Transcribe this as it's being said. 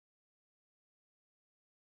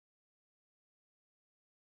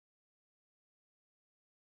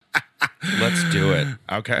Let's do it.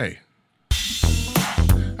 Okay.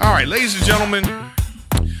 All right, ladies and gentlemen,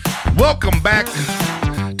 welcome back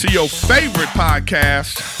to your favorite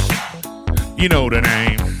podcast. You know the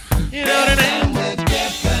name. You know the name.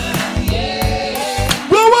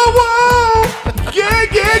 Whoa, whoa, whoa. Yeah,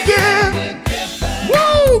 yeah, yeah.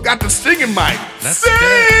 Woo, got the singing mic. That's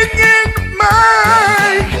singing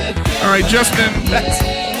mic. All right, Justin.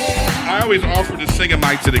 I always offer the singing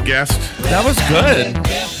mic to the guest. That was good.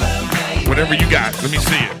 Whatever you got, let me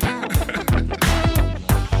see it.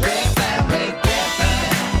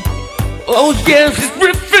 Oh, yes, it's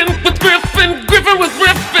riffing with Griffin. Griffin with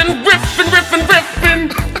riffing.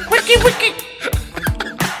 Wiki.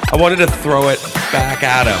 I wanted to throw it back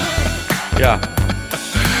at him. Yeah.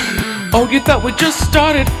 Oh, you thought we just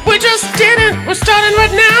started? We just didn't. We're starting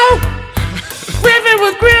right now. Riffing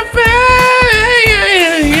with Griffin.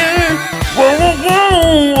 Yeah.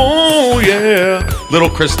 Whoa, yeah. Little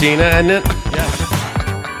Christina, isn't it?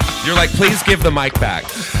 Yeah. You're like, please give the mic back.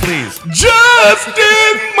 Please.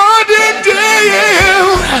 Justin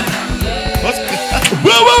Martindale.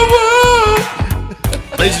 Whoa, whoa,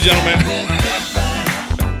 whoa. Ladies and gentlemen.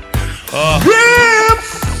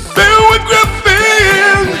 Griffin with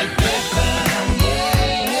Griffin.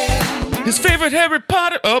 His favorite Harry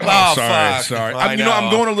Potter. Oh, Sorry. I know. I'm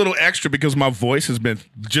going a little extra because my voice has been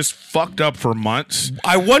just fucked up for months.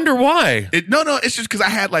 I wonder why. No, it's just because I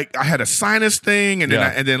had a sinus thing, and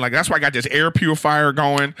then that's why I got this air purifier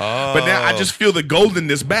going. Oh. But now I just feel the gold in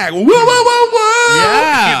this bag. Whoa, whoa, whoa, whoa!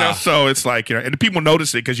 Yeah. So it's like, and people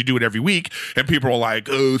notice it because you do it every week, and people are like,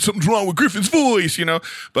 "Oh, something's wrong with Griffin's voice,"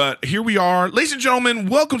 But here we are, ladies and gentlemen.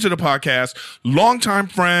 Welcome to the podcast. Longtime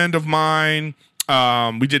friend of mine.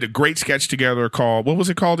 We did a great sketch together called, what was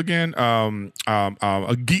it called again? Bee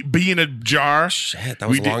in a Jar. Shit, that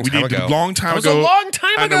was a long time ago. That was a long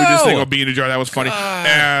time ago. I know we did this thing called Bee in a Jar. That was funny.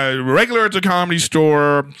 Regular at the Comedy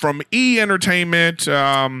Store, from E! Entertainment,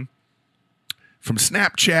 from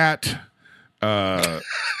Snapchat. But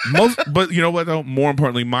you know what though? More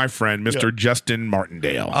importantly, my friend, Mr. Justin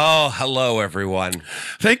Martindale. Oh, hello everyone.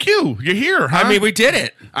 Thank you. You're here, huh? I mean, we did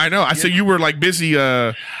it. I know. I said you were like busy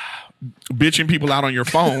bitching people out on your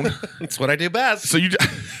phone. That's what I do best. So you,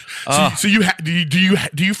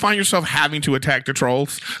 do you find yourself having to attack the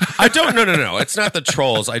trolls? I don't. No. It's not the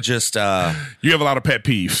trolls. I just you have a lot of pet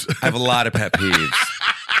peeves. I have a lot of pet peeves.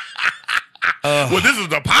 Well, this is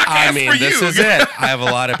the podcast for you. This is it. I have a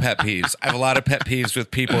lot of pet peeves. I have a lot of pet peeves with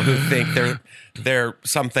people who think they're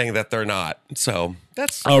something that they're not. So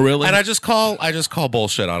that's really? And I just call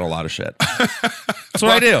bullshit on a lot of shit. That's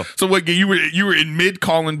what I do. So what? You were in mid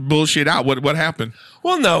calling bullshit out. What happened?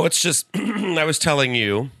 Well, no, it's just I was telling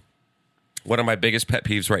you one of my biggest pet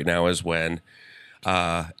peeves right now is when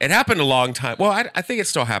it happened a long time. Well, I think it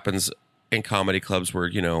still happens in comedy clubs where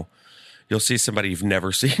you'll see somebody you've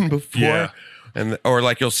never seen before. Yeah. Or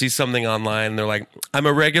like you'll see something online and they're like, I'm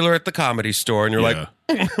a regular at the Comedy Store. And you're like,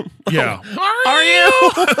 yeah. Are you?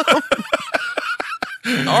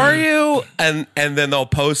 Are you? And then they'll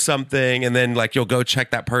post something and then like you'll go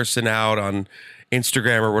check that person out on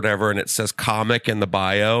Instagram or whatever and it says comic in the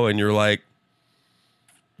bio and you're like,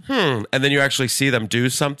 And then you actually see them do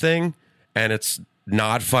something and it's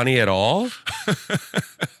not funny at all.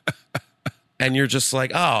 And you're just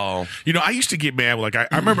like, oh. I used to get mad. Like, I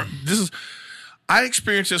remember I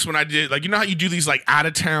experienced this when I did, like, how you do these, like,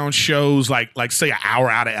 out-of-town shows, like say, an hour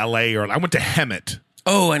out of L.A., or I went to Hemet.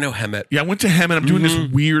 Oh, I know Hemet. Yeah, I went to Hemet. I'm doing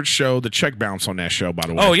this weird show. The check bounced on that show, by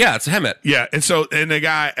the way. Oh, yeah, it's Hemet. Yeah, and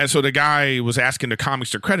the guy was asking the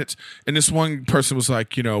comics their credits, and this one person was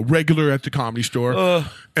like, regular at the Comedy Store.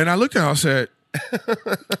 And I looked at him and I said,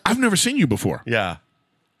 I've never seen you before. Yeah.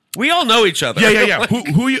 We all know each other. Yeah.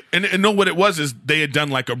 Who you and know what it was is they had done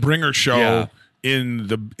like a bringer show in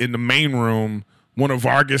the main room, one of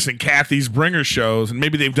Vargas and Kathy's bringer shows, and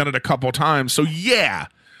maybe they've done it a couple times. So yeah,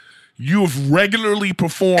 you have regularly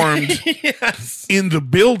performed in the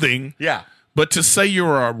building. Yeah. But to say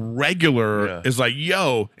you're a regular is like,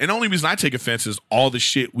 yo, and the only reason I take offense is all the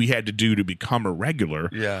shit we had to do to become a regular.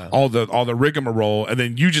 Yeah. All the rigmarole, and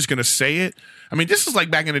then you just gonna say it. I mean, this is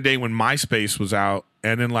like back in the day when MySpace was out,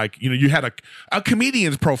 and then like you had a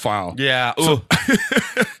comedian's profile. Yeah. So,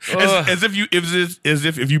 as if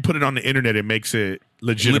you put it on the internet, it makes it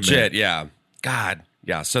legitimate. Legit. Yeah. God.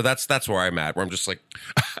 Yeah. So that's where I'm at. Where I'm just like.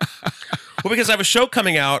 Well, because I have a show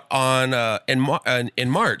coming out on in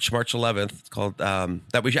March 11th. It's called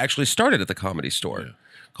that we actually started at the Comedy Store.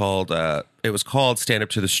 Yeah. It was called Stand Up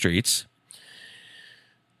to the Streets.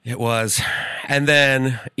 It was, and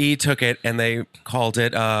then E took it and they called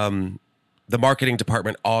it the marketing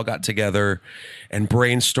department all got together and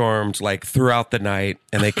brainstormed like throughout the night,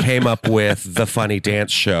 and they came up with the Funny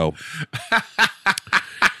Dance Show.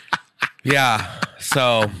 Yeah,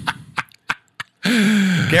 so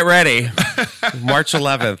get ready. March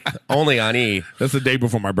 11th, only on E. That's the day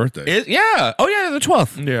before my birthday. Yeah. Oh yeah, the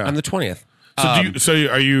 12th. Yeah. I'm the 20th. So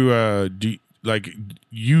are you like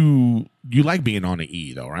you like being on an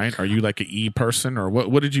E though, right? Are you like an E person, or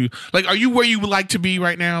what did you like? Are you where you would like to be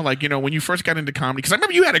right now? Like, when you first got into comedy, because I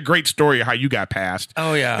remember you had a great story of how you got passed.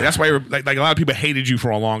 Oh yeah, and that's why like a lot of people hated you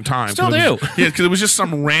for a long time. Still do. Yeah, because it was just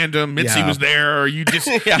some random Mitzi was there, or you just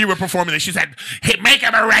you were performing, and she said, "Hey, make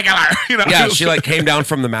him a regular." Yeah, she like came down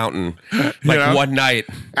from the mountain like one night.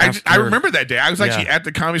 I remember that day. I was actually at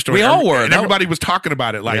the Comedy Store. We all were, and everybody was talking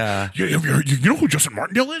about it. Like, you know who Justin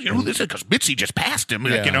Martindale is? You know who this is? Because Mitzi just passed him.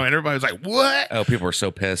 Like, and everybody was like, "What?" Oh, people were so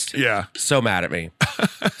pissed. Yeah. So mad at me.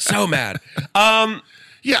 So mad.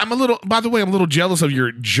 Yeah, by the way, I'm a little jealous of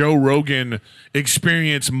your Joe Rogan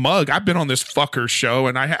Experience mug. I've been on this fucker show,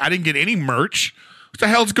 and I didn't get any merch. What the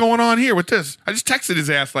hell's going on here with this? I just texted his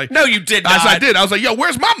ass like, no, you did not. Yes, I did. I was like, yo,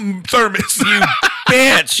 where's my thermos? You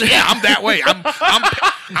bitch. Yeah, I'm that way.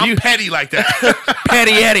 I'm petty like that.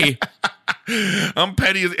 Petty Eddie. I'm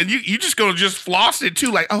petty, and you just gonna just floss it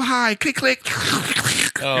too, like, oh hi, click click.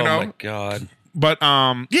 Oh my god. But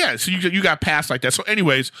yeah, so you got passed like that. So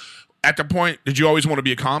anyways, at the point, did you always want to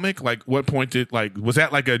be a comic? Like, what point was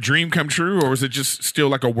that like a dream come true, or was it just still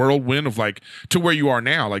like a whirlwind of like to where you are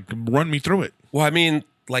now? Like, run me through it. Well, I mean,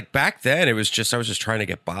 like back then, I was just trying to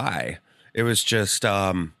get by. It was just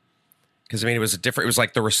because I mean, it was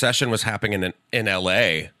like the recession was happening in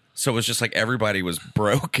LA. So it was just like everybody was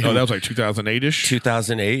broke. Oh, that was like 2008-ish?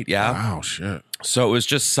 2008, yeah. Wow, shit. So it was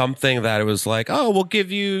just something that it was like, oh, we'll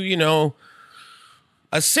give you,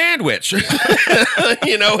 a sandwich, and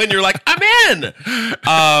you're like, I'm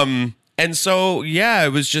in. And so, yeah, it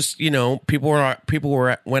was just, people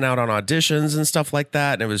went out on auditions and stuff like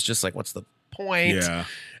that. And it was just like, what's the point? Yeah.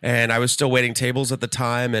 And I was still waiting tables at the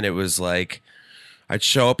time. And it was like, I'd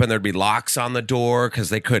show up and there'd be locks on the door because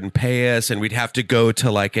they couldn't pay us. And we'd have to go to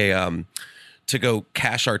like to go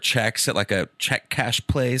cash our checks at like a check cash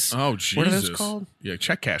place. Oh, Jesus. What are those called? Yeah,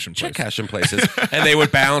 check cashing places. Check cashing places. And they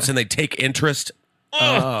would bounce and they'd take interest.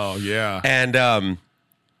 Oh, yeah. And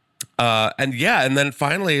then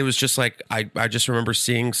finally it was just like I just remember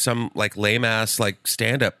seeing some like lame ass like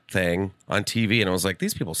stand up thing on TV, and I was like,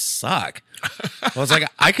 these people suck. I was like,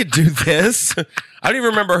 I could do this. I don't even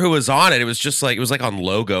remember who was on it. It was just like, it was like on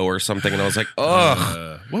Logo or something, and I was like,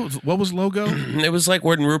 ugh. What was Logo? It was like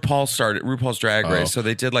when RuPaul started RuPaul's Drag Race, so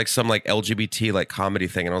they did like some like LGBT like comedy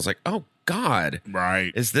thing, and I was like, oh god,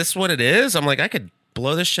 right? Is this what it is? I'm like, I could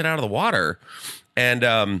blow this shit out of the water. And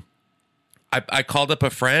I called up a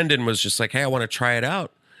friend and was just like, hey, I want to try it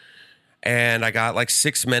out. And I got like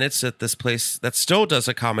 6 minutes at this place that still does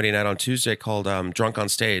a comedy night on Tuesday called Drunk on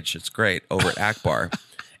Stage. It's great, over at Akbar.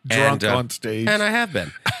 Drunk on Stage. And I have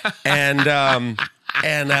been. And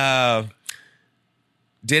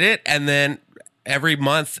did it. And then every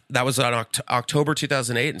month, that was on October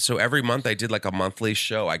 2008. And so every month I did like a monthly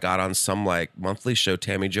show. I got on some like monthly show.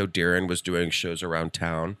 Tammy Jo Deeren was doing shows around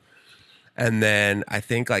town. And then I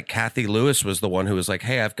think like Kathy Lewis was the one who was like,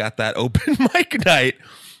 hey, I've got that open mic night.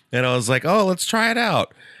 And I was like, oh, let's try it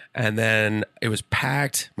out. And then it was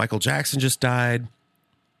packed. Michael Jackson just died.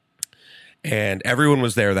 And everyone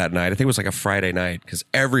was there that night. I think it was like a Friday night because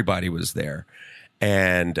everybody was there.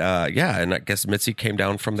 And and I guess Mitzi came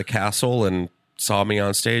down from the castle and saw me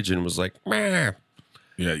on stage and was like, meh.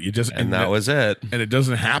 Yeah, you just and that was it. And it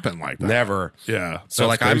doesn't happen like that. Never. Yeah. So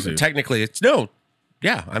like crazy. I'm technically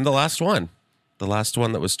I'm the last one. The last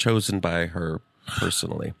one that was chosen by her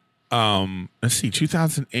personally. Let's see,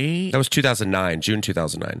 2008. That was 2009, June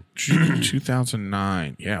 2009. June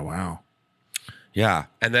 2009. Yeah, wow. Yeah,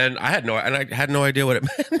 and then I had no idea what it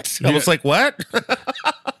meant. I was like, "What?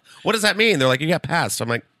 What does that mean?" They're like, "You got passed." I'm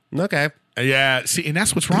like, "Okay." Yeah. See, and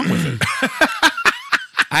that's what's wrong with it.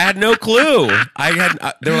 I had no clue.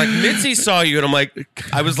 They were like, "Mitzi saw you," and I'm like,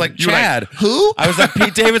 I was like, "Chad, like, who?" I was that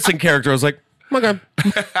Pete Davidson character. I was like, "Okay."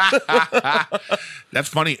 That's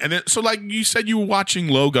funny. And then, so like you said, you were watching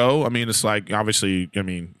Logo. I mean, it's like obviously. I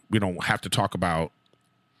mean, we don't have to talk about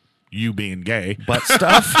you being gay, butt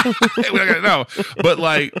stuff. No, but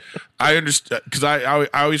like I understand because I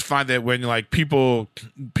always find that when like people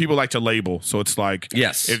like to label, so it's like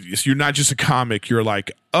yes, if you're not just a comic, you're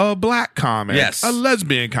like a black comic, yes, a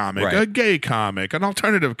lesbian comic, right, a gay comic, an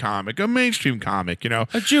alternative comic, a mainstream comic, a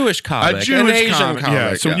Jewish comic, an Asian comic.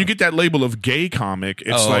 Yeah. So when you get that label of gay comic,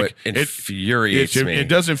 it's like it infuriates me. It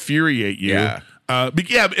does infuriate you. Yeah.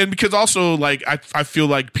 Yeah, and because also like I feel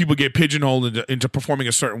like people get pigeonholed into performing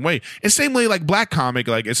a certain way. And same way like black comic,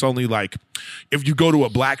 like it's only like if you go to a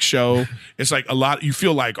black show, it's like a lot. You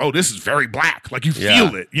feel like, oh, this is very black. Like you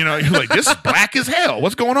feel it. You know, you're like, this is black as hell.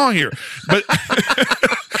 What's going on here? But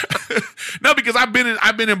no, because I've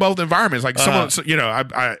been in both environments. Like someone, you know,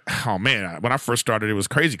 oh man, when I first started, it was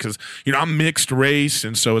crazy because you know I'm mixed race,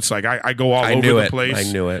 and so it's like I go all over the place.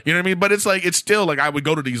 I knew it. You know what I mean? But it's like it's still like I would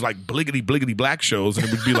go to these like bliggity black shows, and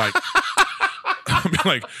it would be like. I'd be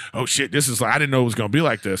like, oh shit, this is like I didn't know it was gonna be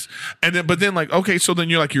like this. And then but then like, okay, so then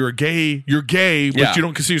you're gay, but you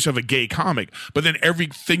don't consider yourself a gay comic. But then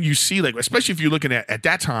everything you see, like especially if you're looking at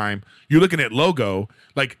that time, you're looking at Logo,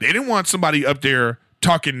 like they didn't want somebody up there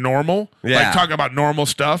talking normal, like talking about normal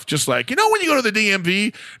stuff, just like, you know, when you go to the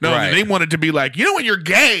DMV. No, they wanted to be like, you know, when you're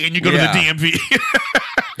gay and you go to the DMV.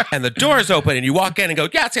 And the doors open and you walk in and go,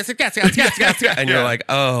 yes. And you're like,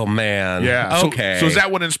 oh man. Yeah. Okay. So is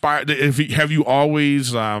that what inspired? Have you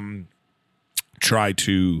always tried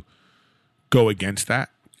to go against that?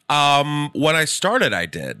 When I started, I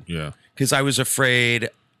did. Yeah. Because I was afraid.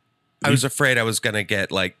 I was going to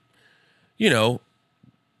get like, you know,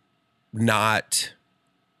 not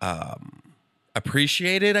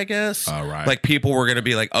appreciated, I guess. Right. Like people were going to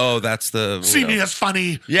be like, oh, that's the see me as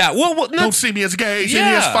funny. Yeah. Well, no, don't see me as gay. See me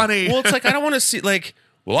as funny. Well, it's like I don't want to see like,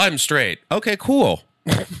 well, I'm straight. Okay, cool.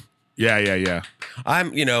 Yeah.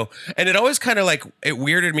 I'm, you know, and it always kind of like it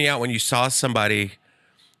weirded me out when you saw somebody,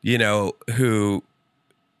 you know, who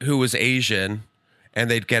was Asian. And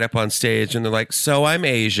they'd get up on stage and they're like, so I'm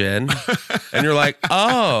Asian. And you're like,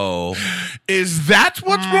 oh. Is that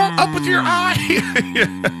what's wrong up with your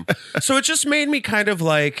eye? So it just made me kind of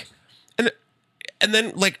like, and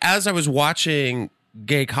then like as I was watching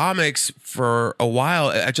gay comics for a while,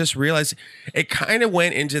 I just realized it kind of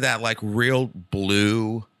went into that like real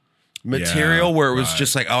blue material where it was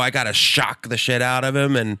just like, oh, I got to shock the shit out of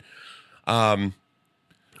him. And,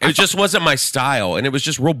 it just wasn't my style, and it was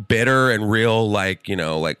just real bitter and real, like, you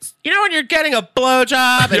know, when you're getting a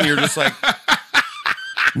blowjob, and you're just like,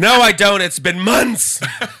 no, I don't. It's been months.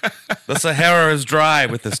 The Sahara is dry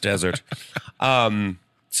with this desert.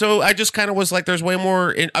 So I just kind of was like, there's way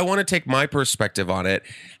more. I want to take my perspective on it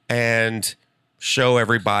and show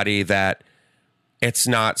everybody that it's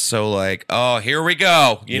not so like, oh, here we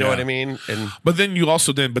go. You know what I mean? But then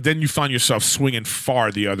you find yourself swinging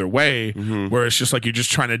far the other way, where it's just like you're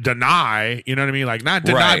just trying to deny. You know what I mean? Like not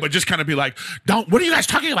deny, but just kind of be like, what are you guys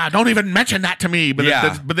talking about? Don't even mention that to me. But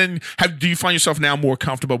then do you find yourself now more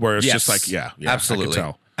comfortable where it's just like, absolutely, I can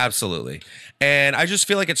tell. Absolutely. And I just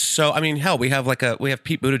feel like it's so. I mean, hell, we have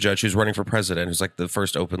Pete Buttigieg who's running for president, who's like the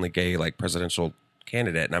first openly gay like presidential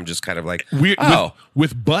candidate, and I'm just kind of like,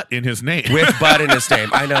 with butt in his name. With butt in his name.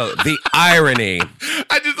 I know. The irony.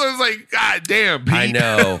 I was like, God damn, Pete. I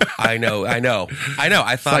know.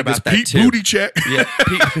 I thought like about that Pete too. Booty check. Yeah,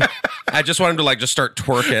 Pete, I just want him to like just start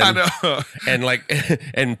twerking. I know. And like,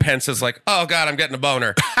 and Pence is like, oh God, I'm getting a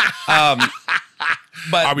boner.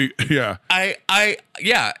 But I mean, yeah. I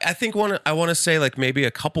think I want to say like maybe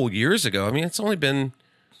a couple years ago. I mean, it's only been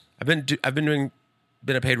I've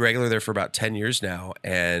been a paid regular there for about 10 years now,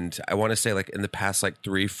 and I want to say like in the past like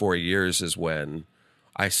 3-4 years is when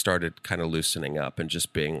I started kind of loosening up and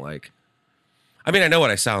just being like, I mean, I know what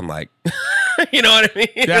I sound like. You know what I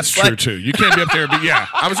mean? That's true too. You can't be up there, but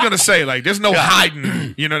I was gonna say like, there's no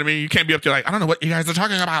hiding. You know what I mean? You can't be up there like, I don't know what you guys are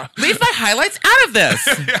talking about. Leave my highlights out of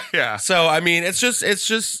this. Yeah. So I mean, it's just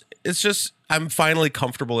I'm finally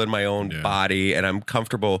comfortable in my own body, and I'm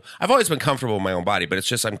comfortable. I've always been comfortable in my own body, but it's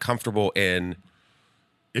just I'm comfortable in.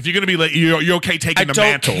 If you're going to be like, you're okay taking the mantle.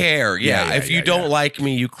 I don't care. Yeah. If you don't like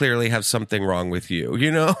me, you clearly have something wrong with you, you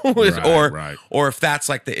know? Or if that's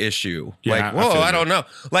like the issue. Yeah, like, whoa, I don't know.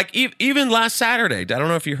 Like even last Saturday, I don't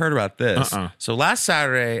know if you heard about this. So last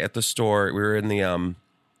Saturday at the store, we were in the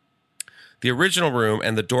original room,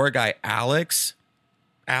 and the door guy, Alex,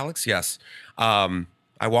 yes. I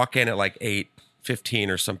walk in at like 8:15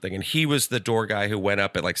 or something, and he was the door guy who went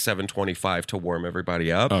up at like 7:25 to warm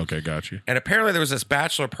everybody up. Okay, got you. And apparently there was this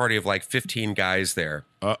bachelor party of like 15 guys there.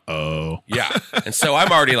 Uh-oh. Yeah. And so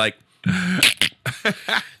I'm already like,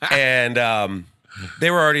 and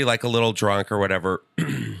they were already like a little drunk or whatever.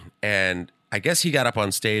 And I guess he got up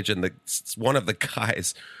on stage, and one of the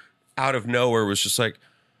guys out of nowhere was just like,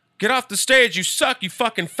 get off the stage, you suck, you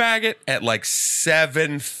fucking faggot, at like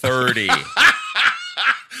 7:30.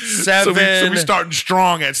 So we starting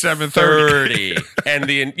strong at 7:30, and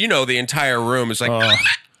the entire room is like,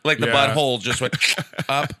 like the butthole just went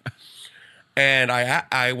up, And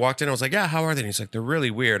I walked in. I was like, "Yeah, how are they?" And he's like, "They're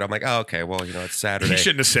really weird." I'm like, "Oh, okay. Well, it's Saturday." He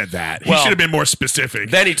shouldn't have said that. Well, he should have been more specific.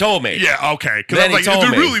 Then he told me. Yeah, okay. Because Then I'm he like, told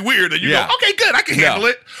they're me. really weird. And you go, okay, good. I can handle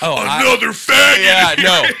it. Oh, another faggot. Yeah,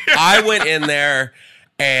 no. I went in there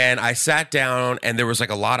and I sat down, and there was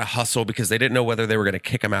like a lot of hustle because they didn't know whether they were going to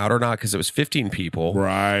kick him out or not because it was 15 people.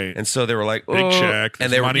 Right. And so they were like, Big check.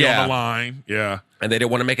 And they were money on the line. Yeah. And they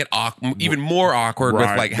didn't want to make it even more awkward with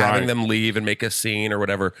like having them leave and make a scene or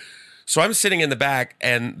whatever. So I'm sitting in the back,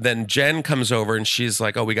 and then Jen comes over and she's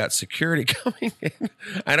like, "Oh, we got security coming in."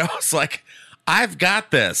 And I was like, "I've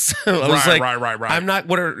got this." I was like, right. I'm not,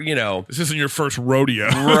 This isn't your first rodeo.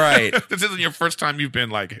 Right. This isn't your first time you've been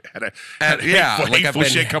like, had I've hateful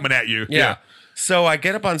been- shit coming at you. Yeah. So I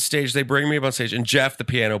get up on stage, they bring me up on stage, and Jeff, the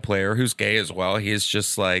piano player, who's gay as well, he is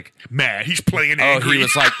just like, Mad. He's playing angry. he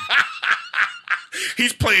was like,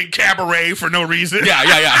 he's playing cabaret for no reason.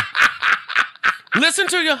 yeah. Listen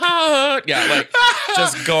to your heart. Yeah, like,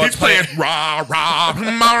 just go He's playing rah, rah,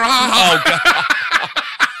 rah. Oh, God.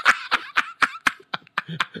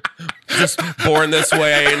 Just born this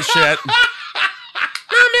way and shit.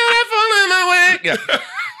 I'm beautiful in my way.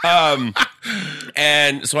 Yeah.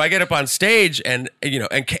 And so I get up on stage, and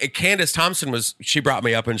Candace Thompson she brought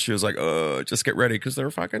me up, and she was like, "Oh, just get ready because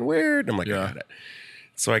they're fucking weird." And I'm like, "I got it."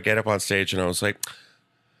 So I get up on stage, and I was like,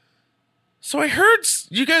 "So I heard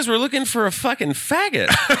you guys were looking for a fucking faggot."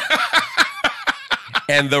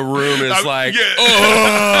 And the room is like,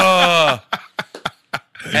 "Oh."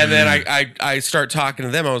 And then I start talking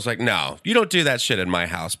to them. I was like, "No, you don't do that shit in my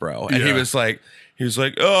house, bro." And he was like,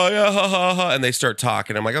 "Oh yeah, ha ha ha." And they start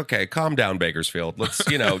talking. I'm like, "Okay, calm down, Bakersfield. Let's,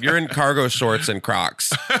 you're in cargo shorts and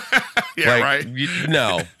Crocs." Yeah, like, right.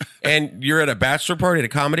 No. And you're at a bachelor party at a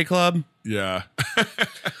comedy club. Yeah.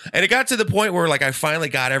 And it got to the point where like I finally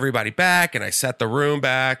got everybody back, and I set the room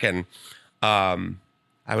back, and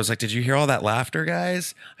I was like, "Did you hear all that laughter,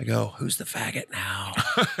 guys?" I go, "Who's the faggot now?"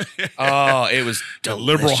 Oh, it was delicious.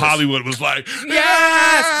 Liberal Hollywood was like,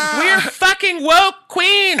 "Yes, we're fucking woke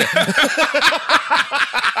queen."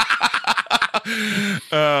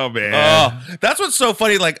 Oh man. Oh, that's what's so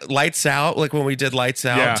funny. Like Lights Out, like when we did Lights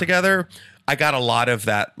Out together, I got a lot of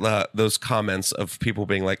that, those comments of people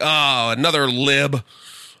being like, "Oh, another liberal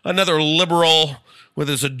with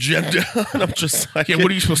his agenda." And I'm just like, yeah,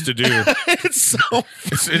 what are you supposed to do? It's so.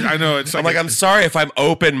 I know. It's like, I'm sorry if I'm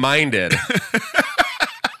open-minded.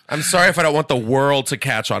 I'm sorry if I don't want the world to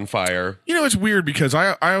catch on fire. it's weird because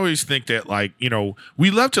I always think that like,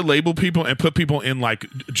 we love to label people and put people in like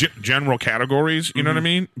general categories, you know what I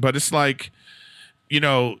mean? But it's like,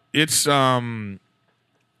 it's my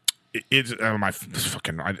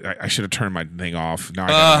fucking I should have turned my thing off.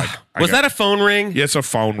 Now was that a phone ring? Yeah, it's a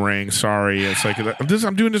phone ring. Sorry. It's like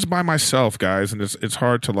I'm doing this by myself, guys, and it's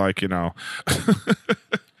hard to like,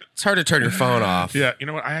 It's hard to turn your phone off. Yeah, you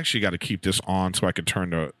know what? I actually got to keep this on so I can turn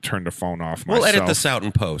the phone off myself. We'll edit this out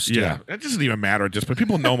in post. Yeah. It doesn't even matter but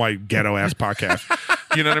people know my ghetto ass podcast.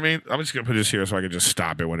 You know what I mean? I'm just gonna put this here so I can just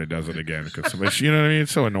stop it when it does it again. Because you know what I mean?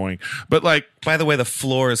 It's so annoying. But like, by the way, the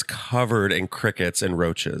floor is covered in crickets and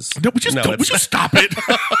roaches. No, we just stop it.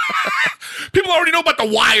 People already know about the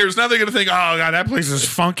wires. Now they're gonna think, "Oh God, that place is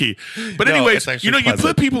funky." But anyways, you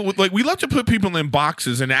put people with like we love to put people in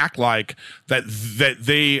boxes and act like that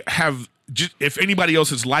they have. Just, if anybody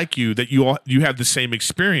else is like you, that you have the same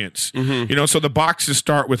experience. So the boxes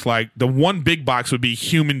start with like the one big box would be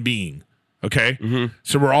human being. Okay,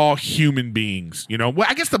 so we're all human beings. Well,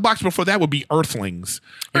 I guess the box before that would be earthlings.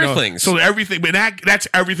 Earthlings. So everything, but that's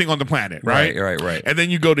everything on the planet, right? Right. And then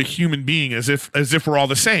you go to human being as if we're all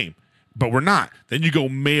the same, but we're not. Then you go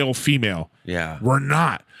male, female. Yeah, we're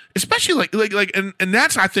not. Especially like and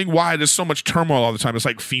that's I think why there's so much turmoil all the time. It's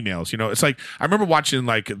like females. It's like I remember watching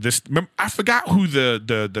like this. I forgot who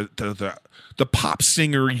the pop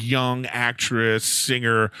singer, young actress,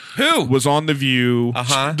 singer who was on The View.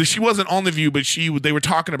 Uh-huh. She wasn't on The View, but they were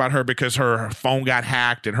talking about her because her phone got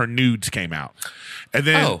hacked and her nudes came out. And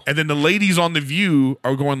then the ladies on The View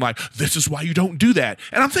are going like, "This is why you don't do that."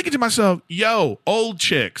 And I'm thinking to myself, yo, old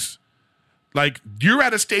chicks, like you're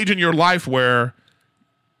at a stage in your life where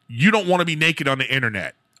you don't want to be naked on the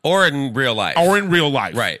internet. Or in real life.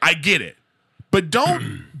 Right. I get it. But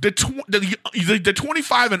don't the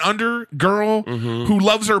 25 and under girl who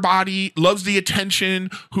loves her body, loves the attention,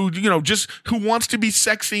 who who wants to be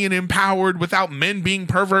sexy and empowered without men being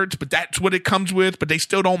perverts, but that's what it comes with, but they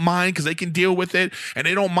still don't mind because they can deal with it, and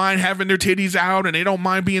they don't mind having their titties out, and they don't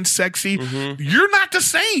mind being sexy. You're not the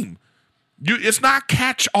same. It's not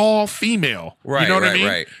catch all female. Right, You know what I right, mean?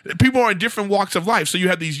 right. People are in different walks of life. So you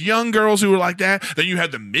have these young girls who are like that. Then you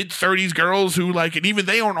have the mid-30s girls who like, and even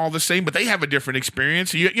they aren't all the same, but they have a different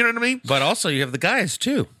experience. You know what I mean? But also, you have the guys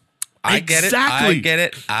too. I Exactly. get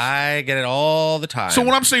it. I get it all the time. So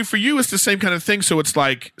what I'm saying for you, it's the same kind of thing. So it's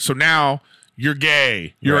like, so now you're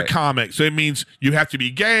gay, you're Right. a comic. So it means you have to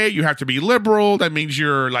be gay, you have to be liberal. That means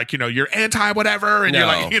you're like, you're anti whatever. And you're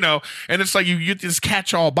No. like, and it's like you get this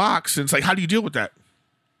catch all box. And it's like, how do you deal with that?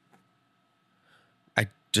 I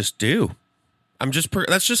just do.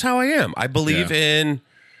 That's just how I am. I believe in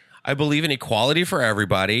equality for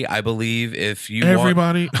everybody. I believe if you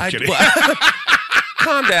Everybody? want, I'm kidding.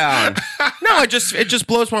 calm down. No, it just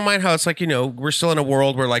blows my mind how it's like, we're still in a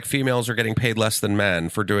world where like females are getting paid less than men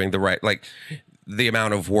for doing the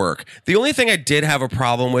amount of work. The only thing I did have a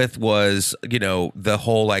problem with was, the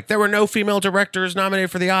whole like there were no female directors nominated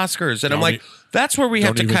for the Oscars. And I'm like, that's where we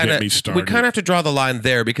have to even kind get of me started. have to draw the line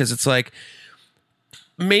there, because it's like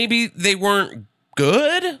maybe they weren't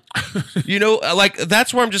good. Like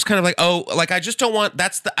that's where I'm just kind of like, oh, like I just don't want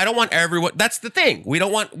I don't want everyone. That's the thing.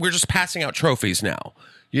 We're just passing out trophies now.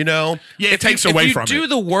 Yeah, it takes away from it. If you do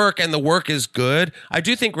the work and the work is good, I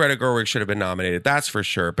do think Greta Gerwig should have been nominated. That's for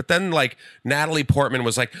sure. But then like Natalie Portman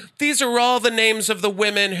was like, these are all the names of the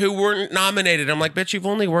women who weren't nominated. I'm like, bitch, you've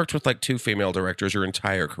only worked with like 2 female directors your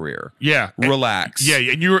entire career. Yeah. Relax. Yeah,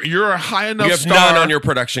 and you're a high enough You have star. none on your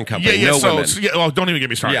production company. Yeah, no women. Well, don't even get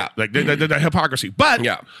me started. Yeah. Like the hypocrisy. But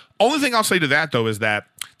Yeah. only thing I'll say to that though is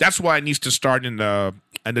that's why it needs to start in the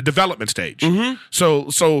development stage. Mm-hmm.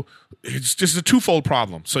 So it's just a twofold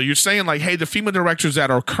problem. So you're saying like, hey, the female directors that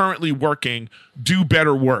are currently working do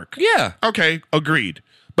better work. Yeah. Okay, agreed.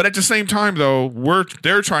 But at the same time though,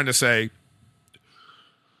 they're trying to say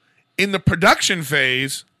in the production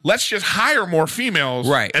phase, let's just hire more females,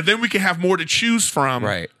 Right. and then we can have more to choose from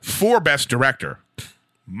Right. for best director.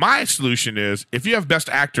 My solution is if you have best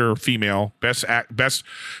actor female, best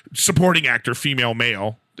supporting actor female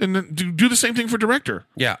male, then do the same thing for director.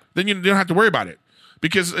 Yeah. Then you don't have to worry about it,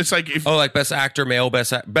 because it's like if Oh, like best actor male,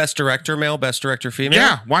 best director male, best director female.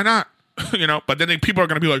 yeah, why not? But then people are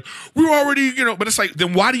going to be like, we already, but it's like,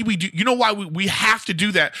 then why do we do, why we have to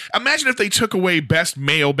do that? Imagine if they took away best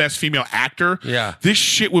male, best female actor. Yeah. This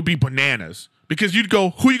shit would be bananas, because you'd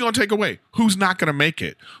go, who are you going to take away? Who's not going to make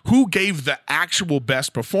it? Who gave the actual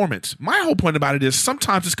best performance? My whole point about it is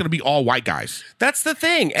sometimes it's going to be all white guys. That's the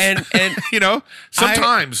thing. And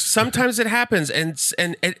Sometimes it happens.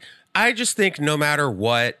 And I just think no matter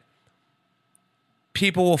what,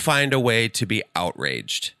 people will find a way to be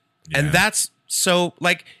outraged. And that's so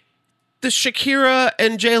like the Shakira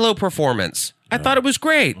and J-Lo performance. I thought it was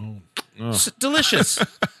great. Delicious.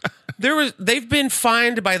 They've been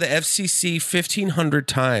fined by the FCC 1,500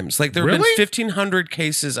 times. Like there have Really? been 1,500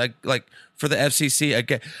 cases like for the FCC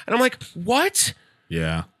again. And I'm like, what?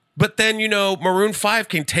 yeah. But then, Maroon 5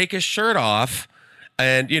 can take his shirt off,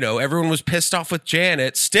 and, everyone was pissed off with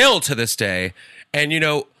Janet still to this day. And,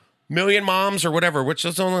 Million Moms or whatever, which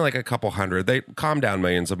is only like a couple hundred. They calm down,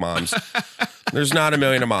 millions of moms. There's not a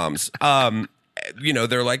million of moms.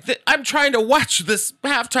 They're like, I'm trying to watch this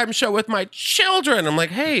halftime show with my children. I'm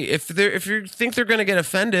like, hey, if you think they're going to get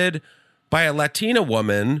offended by a Latina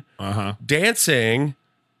woman dancing,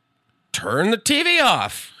 turn the TV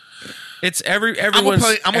off. It's everyone's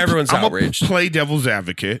outraged. I'm gonna play devil's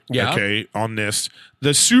advocate. Yeah. Okay, on this,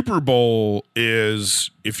 the Super Bowl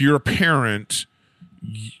is, if you're a parent,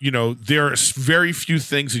 there are very few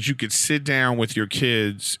things that you could sit down with your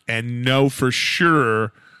kids and know for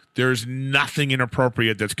sure there's nothing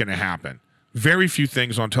inappropriate that's going to happen. Very few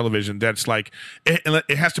things on television that's like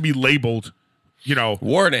it has to be labeled,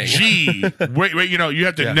 Warning. G. wait, you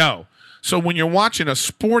have to know. So when you're watching a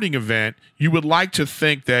sporting event, you would like to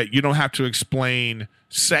think that you don't have to explain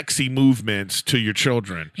sexy movements to your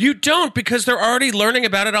children. You don't, because they're already learning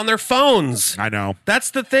about it on their phones. I know.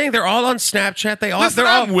 That's the thing. They're all on Snapchat.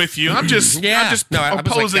 I'm with you. I'm just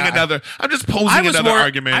posing another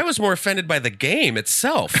argument. I was more offended by the game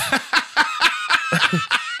itself.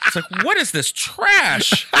 It's like, what is this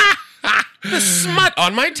trash? The smut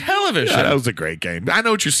on my television. Yeah, that was a great game. I know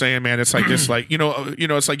what you're saying, man. It's like this, like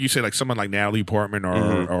it's like you say, like someone like Natalie Portman,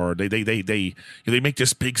 or they make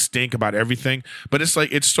this big stink about everything. But it's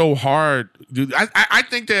like it's so hard, dude. I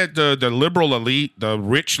think that the liberal elite, the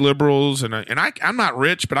rich liberals, and I'm not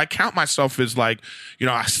rich, but I count myself as like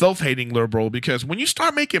a self-hating liberal, because when you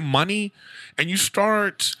start making money and you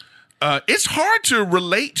start it's hard to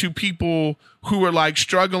relate to people who are like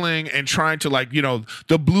struggling and trying to like,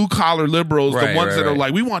 the blue collar liberals, the ones that are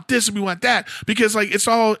like, we want this and we want that, because like it's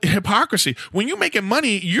all hypocrisy. When you're making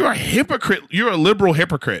money, you're a hypocrite. You're a liberal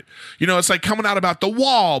hypocrite. It's like coming out about the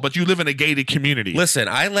wall, but you live in a gated community. Listen,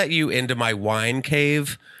 I let you into my wine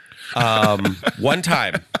cave one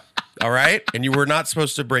time. All right. And you were not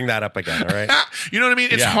supposed to bring that up again. All right. You know what I mean?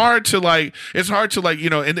 It's hard to like,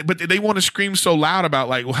 but they want to scream so loud about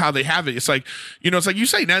like how they have it. It's like, it's like you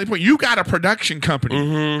say, Natalie Point, you got a production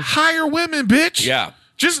company. Hire women, bitch. Yeah.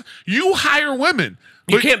 Just you hire women.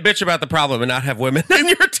 You can't bitch about the problem and not have women on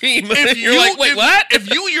your team. You're like, wait, what?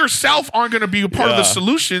 If you yourself aren't going to be a part of the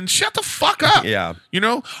solution, shut the fuck up. Yeah.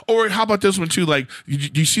 Or how about this one too? Like,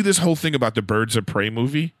 do you see this whole thing about the Birds of Prey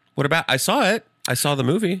movie? What about? I saw it. I saw the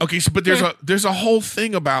movie. Okay, so but there's a whole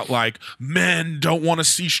thing about like men don't want to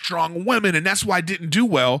see strong women, and that's why it didn't do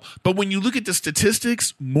well. But when you look at the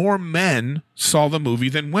statistics, more men saw the movie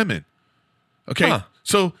than women. Okay,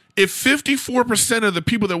 so if 54% of the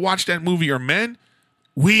people that watch that movie are men,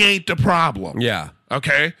 we ain't the problem. Yeah.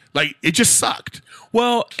 Okay, like it just sucked.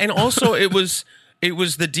 Well, and also it was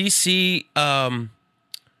the DC.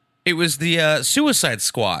 It was the Suicide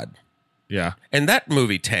Squad. Yeah. And that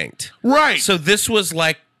movie tanked. Right. So this was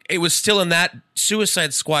like, it was still in that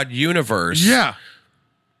Suicide Squad universe. Yeah.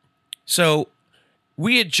 So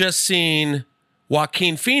we had just seen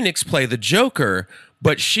Joaquin Phoenix play the Joker,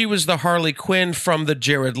 but she was the Harley Quinn from the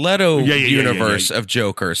Jared Leto universe of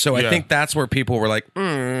Joker. So I think that's where people were like,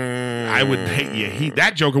 I would hate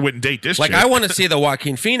that Joker wouldn't date this like chick. I want to see the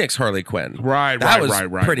Joaquin Phoenix Harley Quinn. That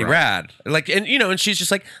was pretty rad. Like, and and she's just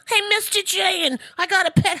like, hey, Mr. J, and I got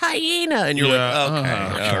a pet hyena, and you're like,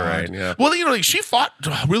 okay, all right, yeah. Well, like, she fought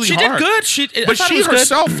really she hard. She did good. But she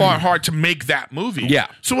herself fought hard to make that movie. Yeah.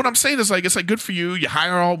 So what I'm saying is like, it's like good for you. You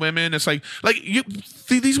hire all women. It's like you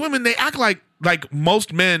see these women, they act like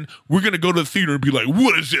most men, we're going to go to the theater and be like,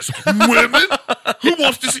 what is this, women? Who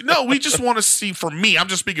wants to see? No, we just want to see, for me, I'm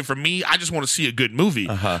just speaking for me, I just want to see a good movie.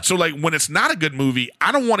 So like when it's not a good movie,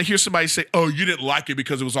 I don't want to hear somebody say, oh, you didn't like it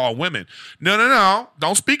because it was all women. No.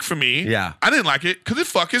 Don't speak for me. Yeah. I didn't like it because it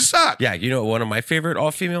fucking sucked. Yeah, you know what one of my favorite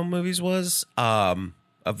all-female movies was?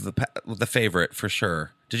 Of the Favorite, for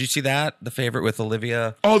sure. Did you see that? The Favorite with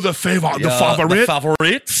Olivia? Oh, The Favorite. The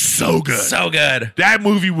Favorite. So good. So good. That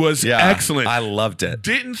movie was excellent. I loved it.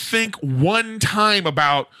 Didn't think one time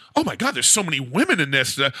about, oh my God, there's so many women in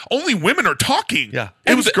this. Only women are talking. Yeah.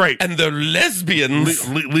 It was great. And they're lesbians.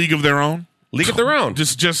 League of Their Own. League of Their Own.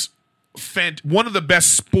 Just one of the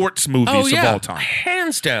best sports movies of all time.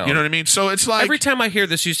 Hands down. You know what I mean? So it's like, every time I hear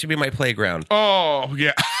this used to be my playground. Oh,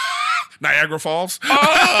 yeah. Niagara Falls.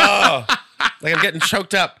 Oh, like I'm getting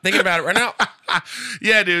choked up thinking about it right now.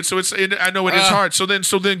 Yeah, dude. So I know it is hard. So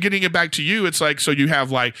then getting it back to you, it's like, so you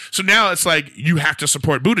have like, so now it's like you have to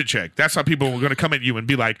support Buttigieg. That's how people are going to come at you and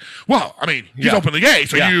be like, well, I mean, he's openly gay,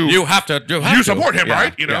 so you have to support him,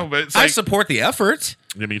 right? You know, but it's like, I support the effort.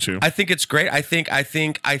 Yeah, me too. I think it's great. I think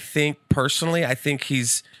personally,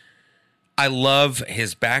 I love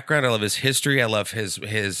his background. I love his history. I love his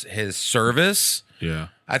service. Yeah.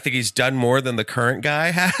 I think he's done more than the current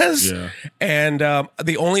guy has. Yeah. And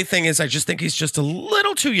the only thing is, I just think he's just a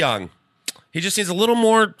little too young. He just needs a little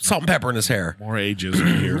more salt and pepper in his hair. More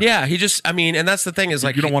ageism here. Yeah, and that's the thing is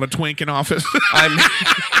like, you don't want a twink in office.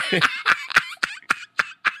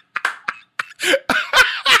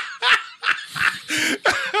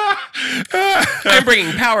 I'm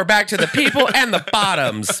bringing power back to the people and the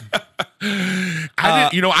bottoms.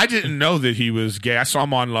 I didn't know that he was gay. I saw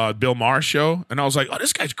him on Bill Maher's show, and I was like, "Oh,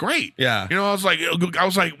 this guy's great." Yeah. I was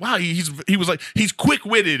like, "Wow, he's quick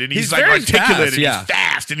witted, and he's like very articulate, fast, and he's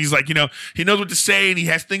fast, and he's like, he knows what to say, and he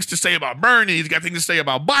has things to say about Bernie. He's got things to say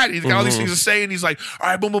about Biden. He's got all these things to say, and he's like, all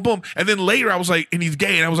right, boom, boom, boom. And then later, I was like, and he's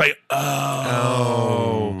gay, and I was like,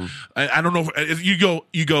 oh. I don't know if you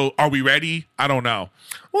go. Are we ready? I don't know.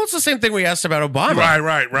 Well, it's the same thing we asked about Obama.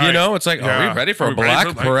 Right. It's like, are we ready for a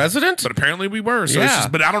black president? But apparently we were. So it's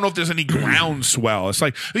just, but I don't know if there's any groundswell. It's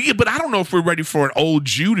like, but I don't know if we're ready for an old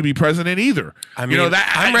Jew to be president either. I mean,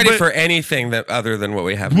 I'm ready for anything other than what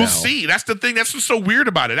we have now. We'll see. That's the thing. That's what's so weird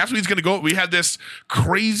about it. That's what he's going to go. We had this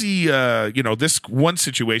crazy, this one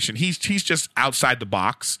situation. He's just outside the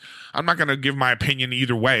box. I'm not going to give my opinion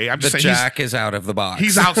either way. I'm just saying Jack is out of the box.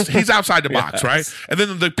 He's he's outside the box, Yes. right? And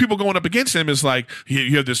then the people going up against him is like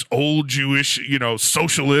you have this old Jewish,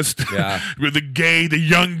 socialist, Yeah. with the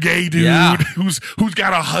young gay dude Yeah. who's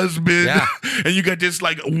got a husband, Yeah. and you got this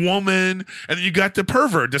like woman, and then you got the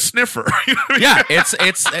pervert, the sniffer. You know what I mean?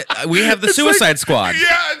 Yeah, we have the It's Suicide like- Squad.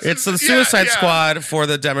 yeah, it's the yeah, Suicide yeah. Squad for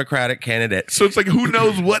the Democratic candidate. So it's like, who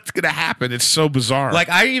knows what's gonna happen? It's so bizarre. Like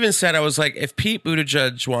I even said, I was like, if Pete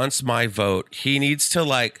Buttigieg wants my vote, he needs to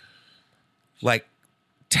like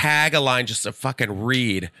tag a line, just a fucking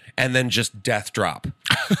read, and then just death drop.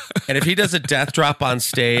 And if he does a death drop on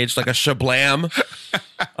stage, like a shablam,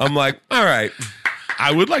 I'm like, all right.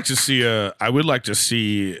 I would like to see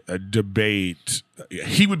a debate.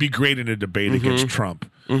 He would be great in a debate against Trump.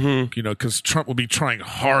 Because Trump will be trying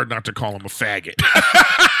hard not to call him a faggot.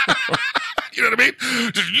 You know what I mean?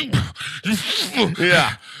 Just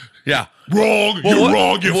Yeah. Yeah. wrong.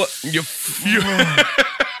 Well, You're what- wrong.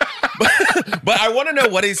 But I want to know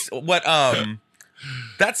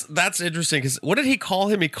that's interesting because what did he call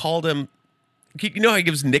him? He called him. You know how he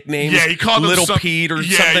gives nicknames? Yeah, he called him Little some- Pete or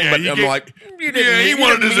Yeah, something. yeah, But he I'm gave- like, you Yeah, he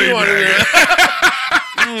wanted to say that.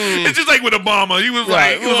 It's just like with Obama. He was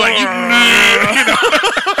Right.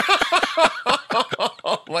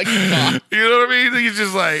 Oh my God. you know what I mean? He's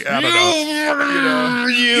just like, I don't know.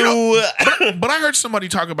 You. But I heard somebody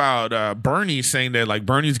talk about Bernie saying that like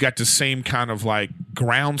Bernie's got the same kind of like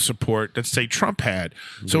ground support that say Trump had.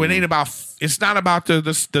 So it ain't about. It's not about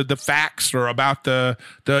the facts or about the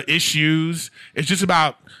issues. It's just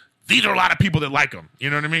about. These are a lot of people that like him. You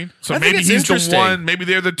know what I mean? So I think maybe it's he's the interesting. one. Maybe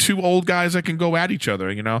they're the two old guys that can go at each other.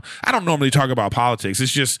 I don't normally talk about politics.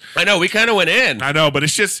 It's just I know we kind of went in. I know, but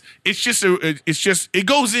it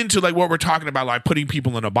goes into like what we're talking about, like putting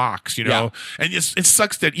people in a box, and it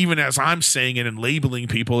sucks that even as I'm saying it and labeling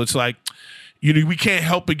people, it's like, we can't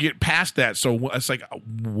help but get past that. So it's like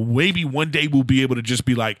maybe one day we'll be able to just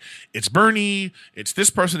be like, it's Bernie, it's this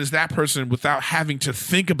person, it's that person, without having to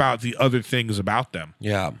think about the other things about them.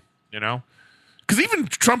 Yeah. Because even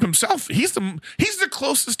Trump himself, he's the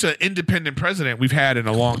closest to independent president we've had in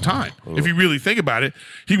a long time. If you really think about it,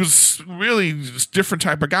 he was really a different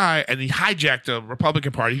type of guy, and he hijacked the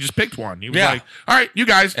Republican Party. He just picked one. He was like, "All right, you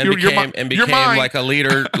guys, And you're became mine." like a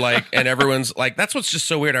leader, like, and everyone's like, that's what's just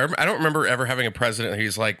so weird. I don't remember ever having a president.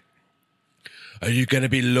 He's like, are you going to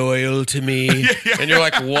be loyal to me? And you're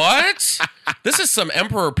like, what? This is some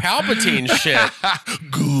Emperor Palpatine shit.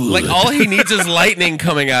 Good. Like, all he needs is lightning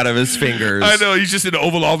coming out of his fingers. I know he's just in the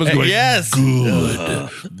Oval Office going, Yes. good.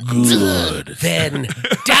 Then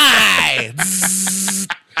die.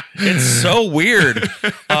 It's so weird.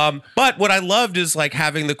 But what I loved is like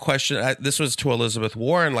having the question. This was to Elizabeth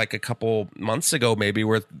Warren like a couple months ago, maybe,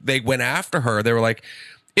 where they went after her. They were like,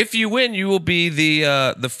 if you win, you will be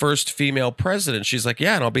the first female president. She's like,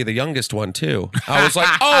 yeah, and I'll be the youngest one too. I was like,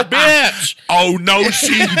 oh, bitch. Oh no,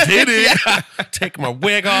 she did it. Yeah. Take my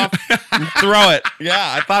wig off and throw it.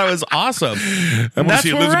 Yeah, I thought it was awesome. I want to That's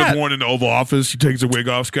see where we're Elizabeth at. Warren in the Oval Office. She takes her wig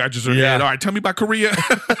off, scratches her Yeah. head. All right, tell me about Korea.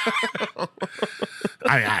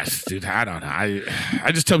 Dude, I don't know.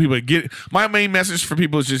 I just tell people my main message for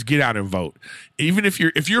people is just get out and vote. Even if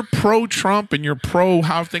you're pro Trump and you're pro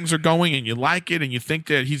how things are going and you like it and you think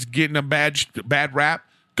that he's getting a bad rap,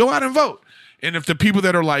 go out and vote. And if the people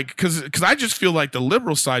that are like, because I just feel like the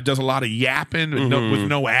liberal side does a lot of yapping with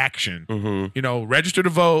no action. Register to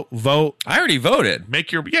vote. I already voted.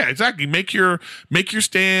 Make your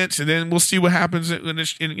stance, and then we'll see what happens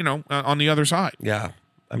on the other side. Yeah.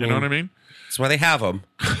 I You know what I mean? That's why they have them.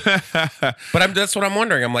 But that's what I'm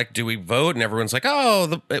wondering. I'm like, do we vote? And everyone's like,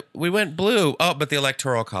 oh, we went blue. Oh, but the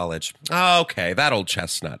Electoral College. Oh, okay, that old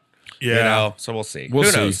chestnut. Yeah. So we'll see. We'll Who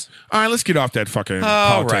see. knows? All right, let's get off that fucking All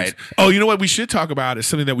politics. right. Oh, you know what we should talk about is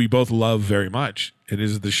something that we both love very much. It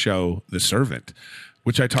is the show The Servant,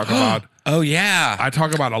 which I talk about. Oh, yeah. I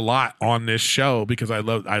talk about a lot on this show because I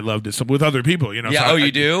loved it with other people. Yeah. So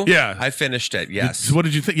You do? Yeah. I finished it. Yes. So what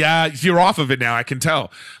did you think? Yeah, you're off of it now. I can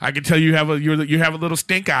tell. You have a little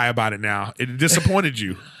stink eye about it now. It disappointed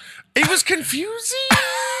you. It was confusing.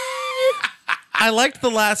 I liked the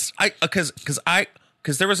last.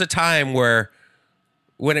 Because there was a time where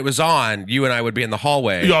when it was on, you and I would be in the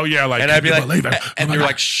hallway. Oh yeah, like and I'd be can you like, believe it? and you're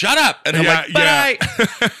like, shut up, and I'm Yeah, like, but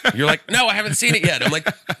yeah. you're like, no, I haven't seen it yet. I'm like,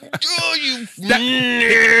 oh, you.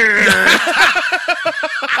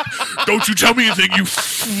 Don't you tell me anything, you.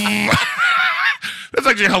 That's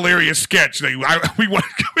actually a hilarious sketch. We want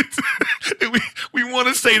we want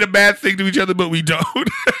to say the bad thing to each other, but we don't.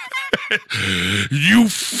 You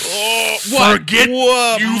forget.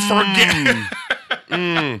 You forget.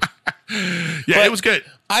 Yeah, But it was good.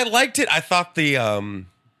 I liked it. I thought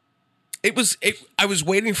I was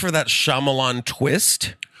waiting for that Shyamalan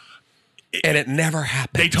twist, and it never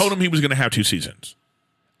happened. They told him he was going to have 2 seasons.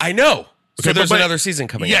 I know. So Okay, there's but- another season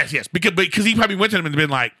coming. Yes, because he probably went to them and been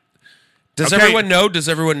like, Does okay. everyone know? Does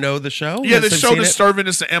everyone know the show? yeah, Has the they show seen The it? Servant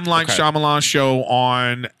is the M. Night Okay. Shyamalan show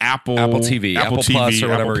on Apple TV, Apple Plus or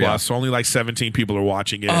whatever, Apple yeah. Plus. So only like 17 people are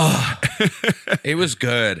watching it. It was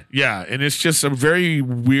good. Yeah, and it's just a very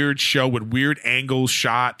weird show with weird angles,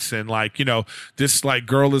 shots, and like, you know, this like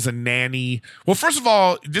girl is a nanny. Well, first of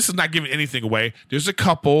all, this is not giving anything away. There's a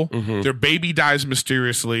couple, their baby dies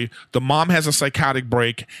mysteriously. The mom has a psychotic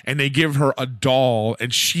break, and they give her a doll,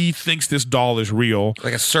 and she thinks this doll is real.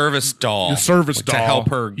 Like a service doll. A service Like doll to help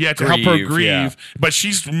her. yeah, to help her grieve. Yeah. But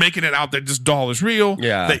she's making it out that this doll is real.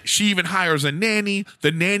 Yeah. That she even hires a nanny.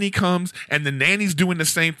 The nanny comes, and the nanny's doing the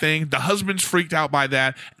same thing. The husband's freaked out by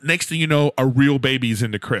that. Next thing you know, a real baby's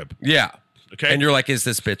in the crib. Yeah. Okay. And you're like, is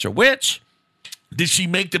this bitch a witch? Did she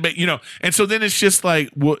make the baby? You know, and so then it's just like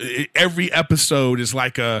every episode is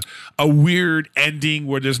like a weird ending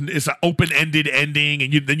where it's an open-ended ending,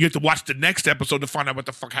 and then you have to watch the next episode to find out what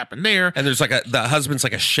the fuck happened there. And there's like the husband's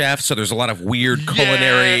like a chef, so there's a lot of weird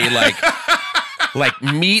culinary like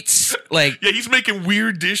meats. Like Yeah, he's making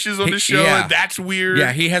weird dishes on the show, yeah. and that's weird.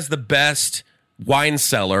 yeah, he has the best wine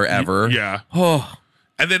cellar ever. Yeah. Oh.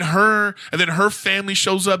 And then her family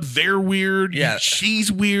shows up. They're weird. Yeah.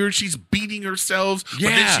 She's weird. She's beating herself. But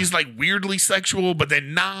then Yeah. she's like weirdly sexual, but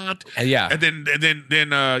then not. Yeah. And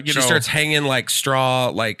then She starts hanging like straw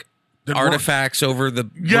like Then artifacts over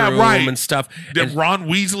the Yeah, room right. and stuff. then And Ron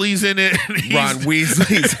Weasley's in it. Ron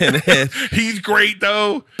Weasley's in it. He's great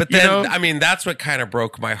though. But you then, know? I mean, that's what kind of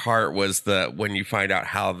broke my heart was when you find out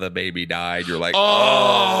how the baby died. You're like,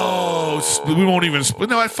 we won't even.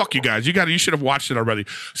 No, fuck you guys. You should have watched it already.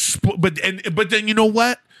 But then you know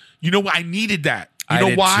what? I needed that. You I know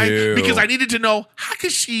did why? too. Because I needed to know, how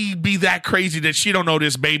could she be that crazy that she don't know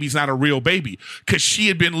this baby's not a real baby? Because she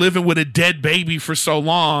had been living with a dead baby for so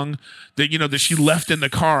long that that she left in the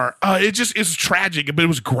car. It's tragic, but it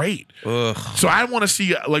was great. ugh. So I want to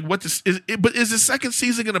see like what this is. But is the second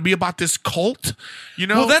season going to be about this cult?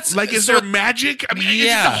 Well, that's- like, is so- there magic? I mean,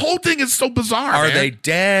 Yeah. the whole thing is so bizarre. Are man. they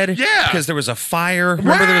dead? Yeah. Because there was a fire.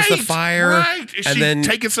 Remember there was the fire? Right. Is and she then,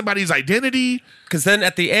 taking somebody's identity? because then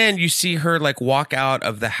at the end, you see her like walk out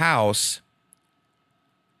of the house.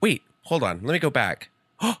 Wait, hold on. Let me go back.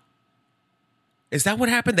 Is that what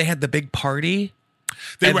happened? They had the big party.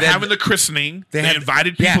 They And were then having the christening. They had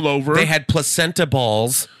invited people over. They had placenta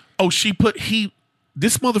balls. Oh,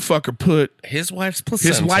 this motherfucker put His wife's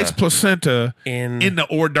placenta. his wife's placenta In- the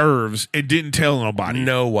hors d'oeuvres and didn't tell nobody.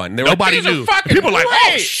 No one. They were Nobody like, "These are knew. fucking People were like, oh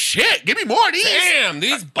great. shit, give me more of these. Damn,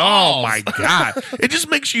 these balls. Oh my god! It just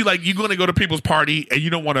makes you like you're going to go to people's party and you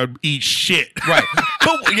don't want to eat shit. Right.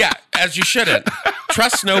 But yeah, as you shouldn't.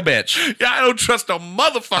 Trust no bitch. Yeah, I don't trust a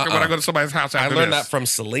motherfucker when I go to somebody's house. I After learned this. that from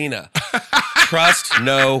Selena. Trust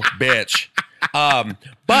no bitch.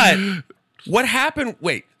 But what happened?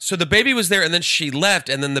 Wait, so the baby was there and then she left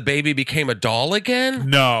and then the baby became a doll again?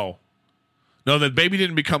 No, the baby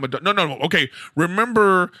didn't become a. No. Okay,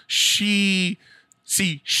 remember she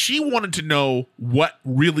wanted to know what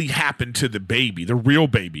really happened to the baby, the real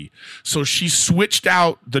baby. So she switched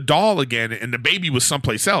out the doll again, and the baby was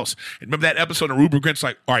someplace else. And remember that episode of Rupert Grint's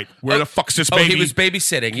like, all right, where the fuck's this baby? Oh, he was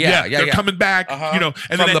babysitting. Yeah. they're coming back, and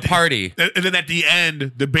From then the party. And then at the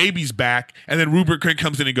end, the baby's back, and then Rupert Grint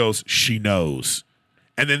comes in and goes, she knows.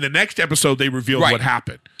 And then the next episode, they revealed Right. what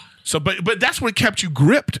happened. So, but that's what kept you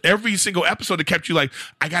gripped. Every single episode, it kept you like,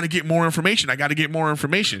 I got to get more information.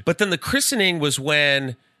 But then the christening was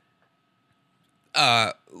when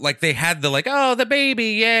like they had the baby,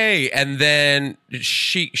 yay. And then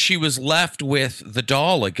she was left with the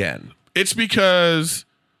doll again. It's because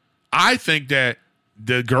I think that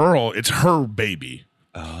the girl, it's her baby.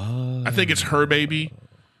 Oh. I think it's her baby,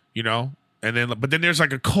 but then there's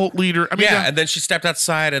like a cult leader. I mean, Yeah, and then she stepped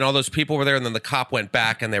outside and all those people were there and then the cop went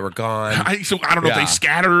back and they were gone. I don't know if they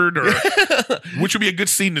scattered or which would be a good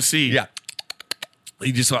scene to see. Yeah.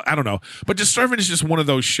 I don't know, but The Servant is just one of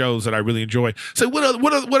those shows that I really enjoy. So what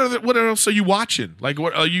else are you watching? Like,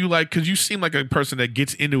 what are you like? Because you seem like a person that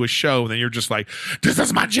gets into a show and then you're just like, this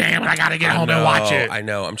is my jam and I gotta get home and watch it. I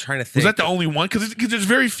know. I'm trying to think. Was that the only one? Because there's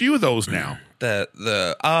very few of those now. I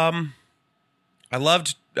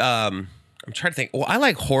loved I'm trying to think. Well, I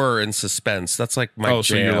like horror and suspense. That's like my jam.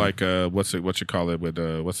 So you're like what you call it with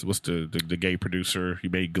what's the gay producer? He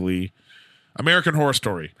made Glee. American Horror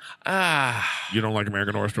Story. You don't like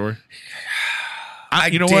American Horror Story?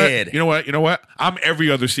 You know did. what? You know what? I'm every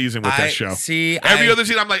other season with that show. See, every other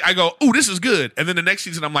season, I'm like, I go, "Ooh, this is good," and then the next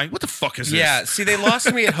season, I'm like, "What the fuck is this?" Yeah, see, they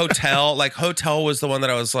lost me at Hotel. Like, Hotel was the one that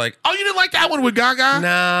I was like, "Oh, you didn't like that one with Gaga?"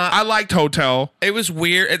 nah. I liked Hotel. It was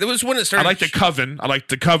weird. It was when it started. I liked the Coven. I liked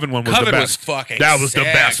the Coven one. Was Coven the best. was fucking. That was sick. the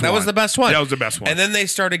best. That was the best one. That was the best one. And then they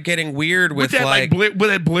started getting weird with that like with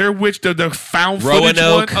that Blair Witch, the found footage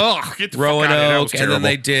Roanoke. one. Oh, get the fuck Roanoke, out of here. That was and then terrible.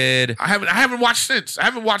 they did. I haven't watched since. I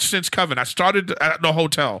haven't watched since Coven. I started at the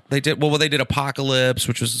Hotel. They did well. They did Apocalypse,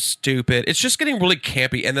 which was stupid. It's just getting really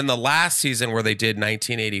campy. And then the last season where they did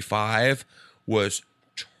 1985 was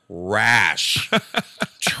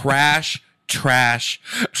trash, trash.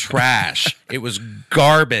 It was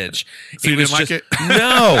garbage. So you was didn't like it?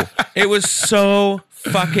 No, it was so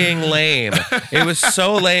fucking lame. It was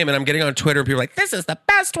so lame. And I'm getting on Twitter and people are like, "This is the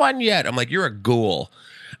best one yet." I'm like, "You're a ghoul."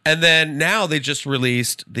 And then now they just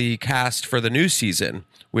released the cast for the new season,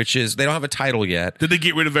 which is they don't have a title yet. Did they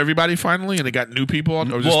get rid of everybody finally, and they got new people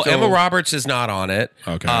on? Or is it Well, still- Emma Roberts is not on it.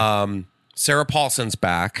 Okay. Sarah Paulson's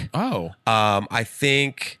back. Oh, I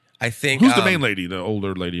think. who's the main lady? The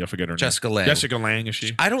older lady? I forget her name. Jessica Lange. Jessica Lange, is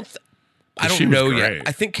she? I don't She was know great. yet.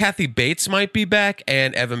 I think Kathy Bates might be back,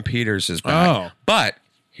 and Evan Peters is back. Oh. But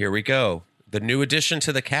here we go. The new addition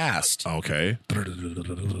to the cast, Okay.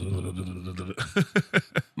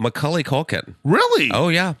 Macaulay Culkin. Really? Oh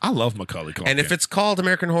yeah. I love Macaulay Culkin. And if it's called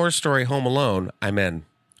American Horror Story Home Alone, I'm in.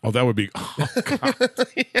 oh, that would be God.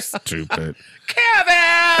 Stupid.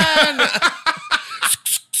 Kevin.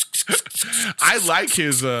 I like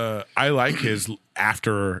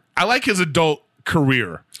his adult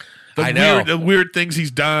career. I know. The weird things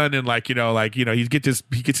he's done, and he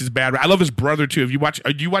gets his bad. I love his brother too. Do you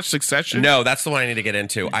watch Succession? No, that's the one I need to get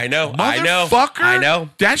into. I know. Motherfucker. I know.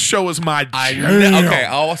 That show is my I jam. know. Okay,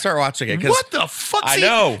 I'll start watching it. What the fuck? I See,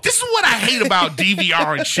 know. This is what I hate about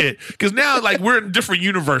DVR and shit. Because now, we're in different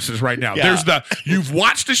universes right now. Yeah. There's the you've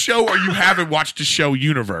watched the show or you haven't watched the show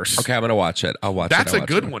universe. Okay, I'm gonna watch it. I'll watch it. That's I'll a watch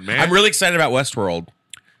good it. one, man. I'm really excited about Westworld.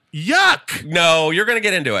 Yuck. No, you're gonna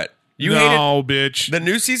get into it. You hated No, bitch. the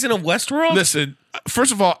new season of Westworld? Listen,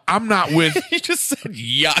 first of all, I'm not with You just said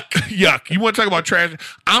yuck. yuck. You want to talk about trash?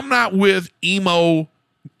 I'm not with emo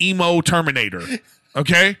Terminator.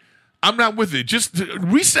 Okay? I'm not with it. Just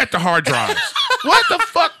reset the hard drives. What the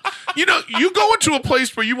fuck? You go into a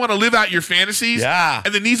place where you want to live out your fantasies. Yeah.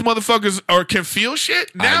 And then these motherfuckers can feel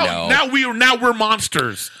shit. know. Now we're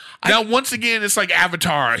monsters. Now once again it's like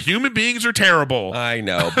Avatar. Human beings are terrible. I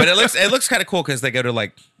know, but it looks kind of cool because they go to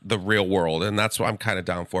like the real world, and that's what I'm kind of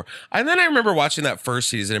down for. And then I remember watching that first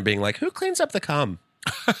season and being like, "Who cleans up the cum?"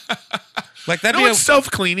 Like that. It's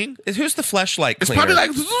self-cleaning. Who's the fleshlight It's cleaner? probably like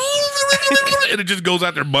and it just goes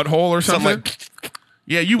out their butthole or something. like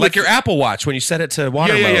Yeah, you like would your Apple Watch when you set it to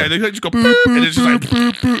water mode. Yeah. They just go boop, and it's just like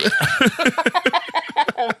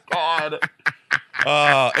God.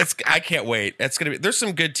 I can't wait. It's gonna be. There's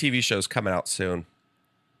some good TV shows coming out soon.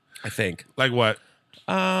 I think. like what?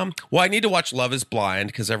 Well, I need to watch Love Is Blind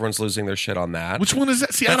because everyone's losing their shit on that. Which one is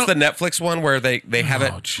that? See, That's I the don't. Netflix one where they have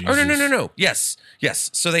it. Oh, Oh no. Jesus. Yes.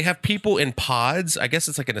 So they have people in pods. I guess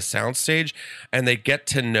it's like in a soundstage, and they get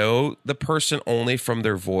to know the person only from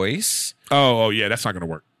their voice. Oh, yeah, that's not gonna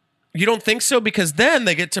work. You don't think so? Because then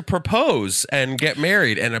they get to propose and get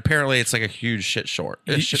married, and apparently it's like a huge shit show.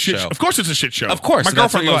 Of course, it's a shit show. Of course, my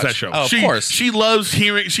that's what girlfriend you loves watch. that show. Oh, of course. She loves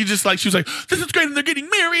hearing. She was like, "This is great," and they're getting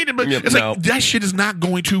married. And Yep, it's no. like that shit is not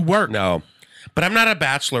going to work. No. But I'm not a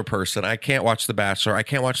Bachelor person. I can't watch The Bachelor. I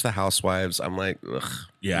can't watch The Housewives. I'm like, ugh.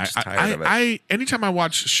 Yeah, I'm just tired of it. I anytime I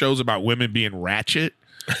watch shows about women being ratchet,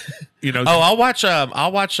 Oh, I'll watch.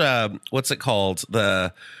 What's it called?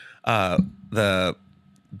 The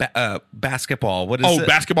basketball. What is it?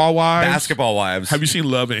 Basketball Wives. Basketball Wives. Have you seen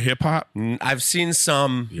Love and Hip Hop? I've seen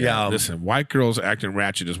some. Yeah. Listen, white girls acting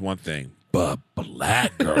ratchet is one thing, but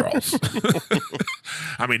black girls,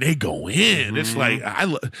 I mean, they go in. It's like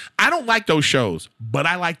I don't like those shows, but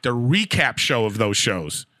I like the recap show of those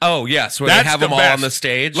shows. Oh yes, where That's they have the them all best. on the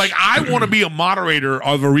stage. Like I want to be a moderator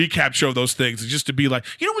of a recap show of those things, just to be like,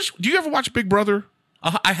 do you ever watch Big Brother?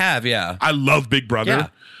 I have. Yeah. I love Big Brother. Yeah.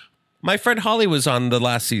 My friend Holly was on the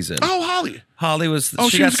last season. Oh, Holly. Holly was. Oh,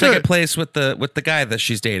 she she got was second good. place with the guy that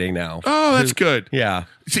she's dating now. Oh, that's good. Yeah.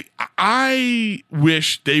 See, I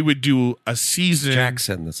wish they would do a season.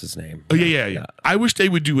 Jackson, that's his name. Oh yeah. I wish they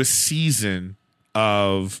would do a season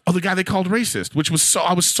of the guy they called racist, which was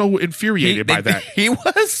I was so infuriated by that. He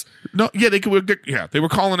was, No, yeah, they were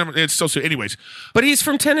calling him. It's so. Anyways, but he's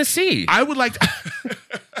from Tennessee. I would like to.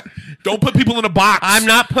 Don't put people in a box. I'm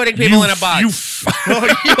not putting people in a box.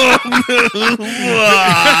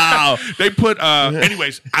 They put.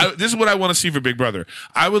 Anyways, this is what I want to see for Big Brother.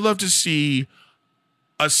 I would love to see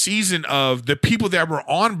a season of the people that were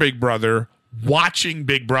on Big Brother watching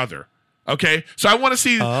Big Brother. Okay, so I want to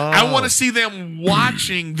see them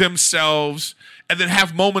watching themselves, and then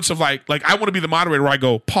have moments of like I want to be the moderator where I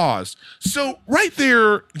go pause. So right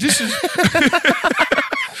there, this is.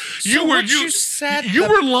 You were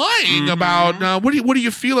lying about what do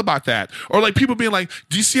you feel about that? Or like people being like,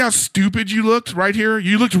 do you see how stupid you looked right here?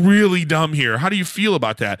 You looked really dumb here. How do you feel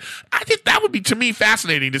about that? I think that would be, to me,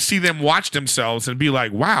 fascinating to see them watch themselves and be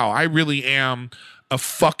like, wow, I really am a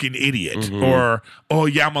fucking idiot. Or, oh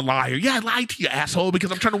yeah, I'm a liar. Yeah, I lied to you, asshole, because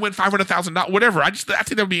I'm trying to win $500,000. Whatever. I think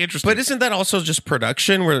that would be interesting. But isn't that also just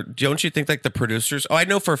production? Where don't you think like the producers? Oh, I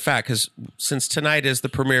know for a fact because since tonight is the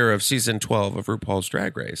premiere of season 12 of RuPaul's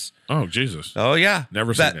Drag Race. Oh Jesus. Oh yeah,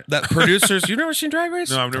 Never seen it. That producers. You've never seen Drag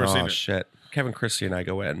Race? No, I've never seen it. Oh shit. Kevin Christie and I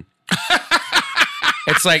go in.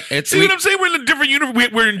 It's like See what I'm saying? We're in a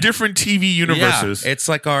different we're in different TV universes. Yeah, it's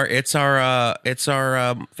like our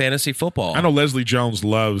fantasy football. I know Leslie Jones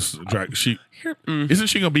loves drag. Isn't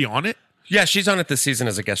she gonna be on it? Yeah, she's on it this season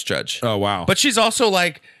as a guest judge. Oh wow! But she's also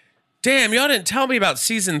like, damn, y'all didn't tell me about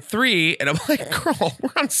season 3, and I'm like, girl, we're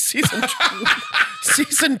on season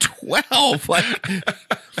 12. Like,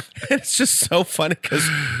 it's just so funny because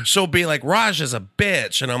she'll be like, Raja's a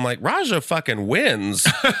bitch, and I'm like, Raja fucking wins.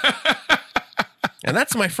 And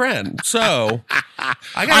that's my friend. So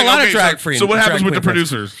I got a lot of drag free. So what happens with the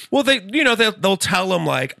producers? Well, they'll tell them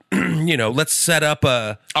like, let's set up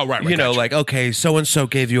a. Oh right. Like, okay, so and so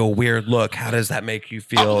gave you a weird look. How does that make you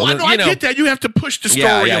feel? I get that. You have to push the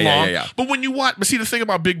story along. Yeah. But when you watch, see, the thing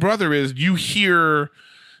about Big Brother is you hear.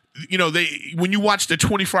 When you watch the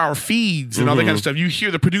 24-hour feeds and all that kind of stuff, you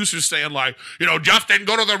hear the producers saying like, Justin,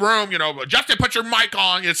 go to the room, Justin, put your mic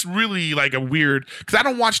on. It's really like a weird, because I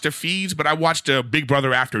don't watch the feeds, but I watch the Big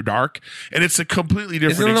Brother After Dark, and it's a completely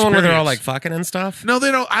different experience. Isn't it the one where they're all like fucking and stuff? No,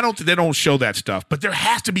 they don't. They don't show that stuff, but there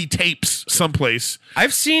has to be tapes someplace.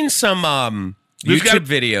 I've seen some YouTube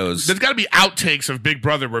videos. There's got to be outtakes of Big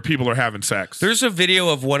Brother where people are having sex. There's a video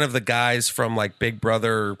of one of the guys from like Big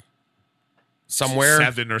Brother. Somewhere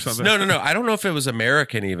 7 or something. No. I don't know if it was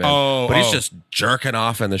American even. But he's just jerking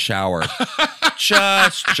off in the shower.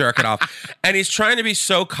 Just jerking off. And he's trying to be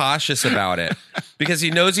so cautious about it because he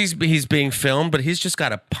knows he's being filmed, but he's just got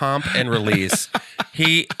to pump and release.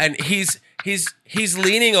 He's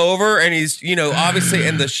leaning over and he's, obviously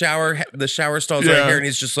in the shower stalls right here, and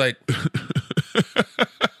he's just like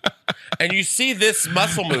and you see this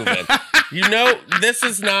muscle movement. This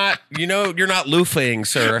is not, you're not loofing,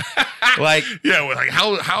 sir. Like, yeah, like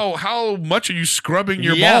how much are you scrubbing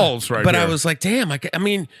your balls right But here? I was like, damn, I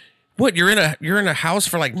mean, what, you're in a house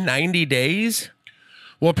for like 90 days?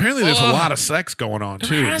 Well, apparently there's a lot of sex going on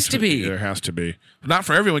too. There has to be. There has to be. Not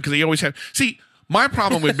for everyone, because they always have. See, my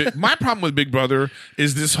problem with Big Brother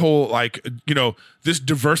is this whole this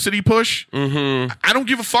diversity push. I don't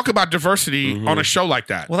give a fuck about diversity on a show like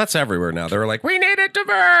that. Well, that's everywhere now. They're like, we need it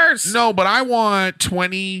diverse. No, but I want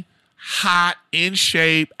 20 hot, in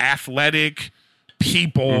shape, athletic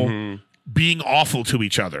people being awful to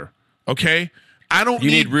each other. Okay. I don't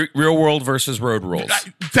need real world versus road rules.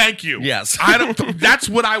 Thank you. Yes. That's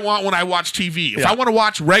what I want when I watch TV. If I want to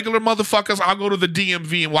watch regular motherfuckers, I'll go to the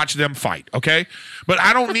DMV and watch them fight. Okay. But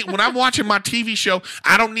I don't need, when I'm watching my TV show,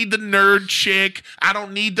 I don't need the nerd chick. I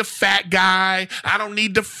don't need the fat guy. I don't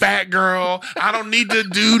need the fat girl. I don't need the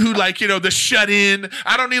dude who the shut in.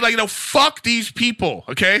 I don't need fuck these people.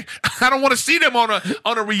 Okay. I don't want to see them on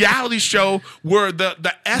a reality show where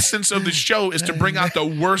the essence of the show is to bring out the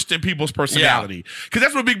worst in people's personality. Because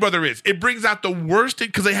that's what Big Brother is. It brings out the worst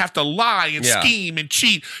because they have to lie and scheme and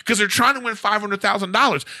cheat because they're trying to win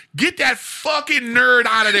 $500,000. Get that fucking nerd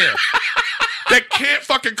out of there. That can't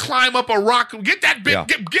fucking climb up a rock. Get that big.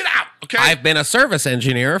 Get out. Okay. I've been a service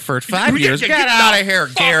engineer for 5 years. Get out of here,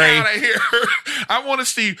 Gary. Out of here. I want to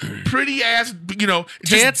see pretty ass.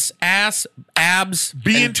 Tits, ass, abs,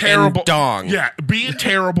 being terrible, and dong. Yeah, being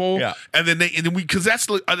terrible. Yeah. And then we, because that's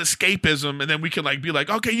an escapism, and then we can be like,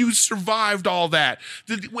 okay, you survived all that.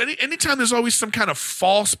 Anytime there's always some kind of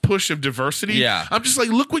false push of diversity, I'm just like,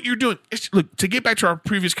 look what you're doing. Look, to get back to our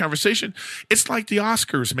previous conversation, it's like the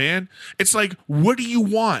Oscars, man. It's like, what do you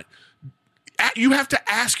want? You have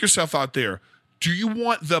to ask yourself out there, do you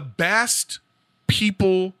want the best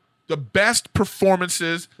people, the best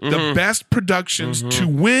performances, the best productions to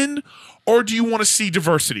win, or do you want to see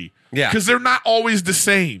diversity? Yeah. Because they're not always the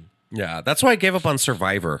same. Yeah, that's why I gave up on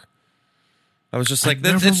Survivor. I was just like,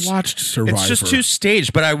 I never watched Survivor. It's just too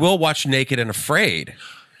staged, but I will watch Naked and Afraid.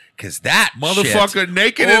 because that motherfucker shit,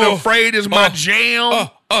 Naked and Afraid is my jam.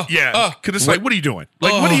 Yeah, because it's like, what are you doing?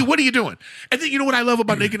 Like, what are you doing? And then you know what I love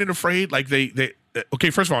about Naked and Afraid? Like they okay,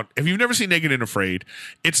 first of all, if you've never seen Naked and Afraid,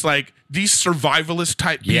 it's like these survivalist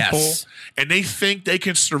type people, and they think they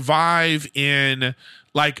can survive in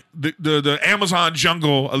like the Amazon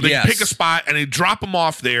jungle. They pick a spot and they drop them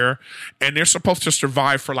off there, and they're supposed to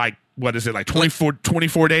survive for like, what is it, like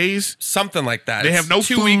 24 days? Something like that. They have no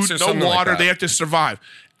 2 food, weeks or no water. Like they have to survive.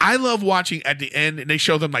 I love watching at the end, and they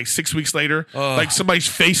show them like 6 weeks later, like somebody's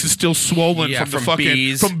face is still swollen from the fucking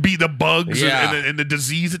bees. from the bugs and the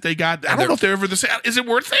disease that they got. I don't know if they're ever the same. Is it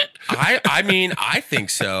worth it? I mean, I think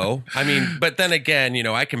so. I mean, but then again, you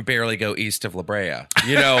know, I can barely go east of La Brea.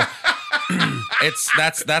 You know,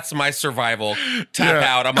 that's my survival tap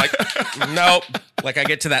out. I'm like, nope. Like I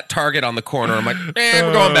get to that Target on the corner. I'm like,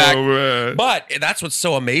 we're going back. Man. But that's what's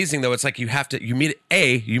so amazing, though. It's like you meet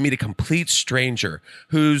a complete stranger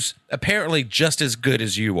who's apparently just as good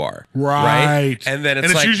as you are, right? And then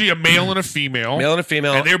it's like, usually a male and a female,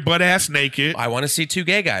 and they're butt ass naked. I want to see two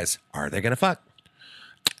gay guys. Are they going to fuck?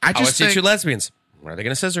 I want to see two lesbians. Are they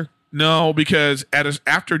going to scissor? No, because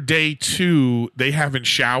after day 2, they haven't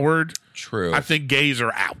showered. True. I think gays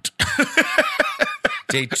are out.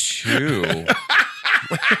 Day 2.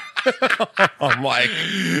 I'm like,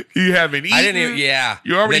 you haven't eaten. I didn't even. Yeah,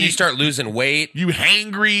 then you start losing weight. You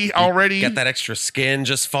hangry already. You get that extra skin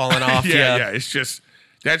just falling off. Yeah. It's just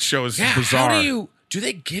that show is bizarre. How do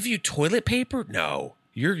they give you toilet paper? No,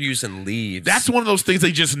 you're using leaves. That's one of those things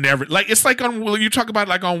they just never like. It's like you talk about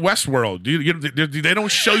like on Westworld. They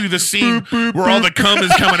don't show you the scene where all the cum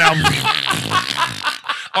is coming out.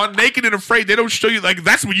 On Naked and Afraid, they don't show you, like,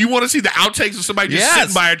 that's what you want to see, the outtakes of somebody just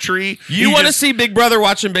sitting by a tree. You want to see Big Brother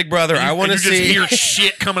watching Big Brother. I want to see. Just hear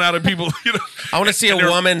shit coming out of people. You know? I want to see a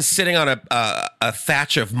woman sitting on a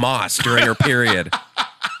thatch of moss during her period.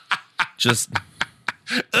 Just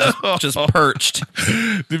perched.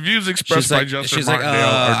 The views expressed by Justin Martindale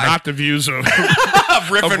are not the views of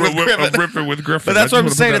Riffin with Griffin. But that's what I'm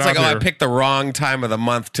saying. It's like, I picked the wrong time of the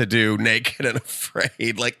month to do Naked and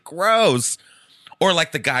Afraid. Like, gross. Or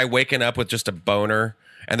like the guy waking up with just a boner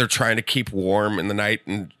and they're trying to keep warm in the night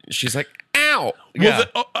and she's like, ow. Well,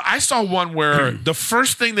 I saw one where the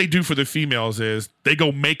first thing they do for the females is they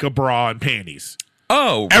go make a bra and panties.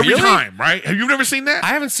 Oh, every time, right? Have you never seen that?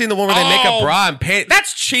 I haven't seen the one where they make a bra and panties.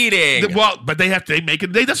 That's cheating. Well, but they make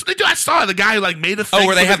it. That's what they do. I saw the guy like made a thing. Oh,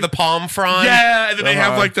 where they have the palm frond? Yeah, and then they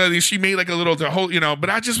have like she made like a little whole, but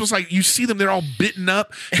I just was like, you see them, they're all bitten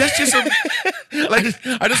up. That's just like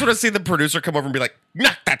I just want to see the producer come over and be like,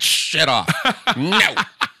 knock that shit off. No.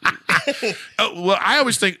 Well, I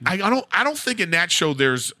always think I don't think in that show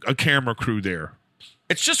there's a camera crew there.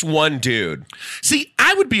 It's just one dude. See,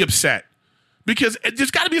 I would be upset. Because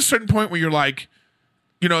there's got to be a certain point where you're like,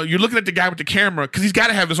 you're looking at the guy with the camera because he's got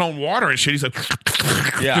to have his own water and shit. He's like,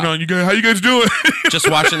 and you go, how you guys doing? Just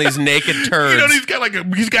watching these naked turds. He's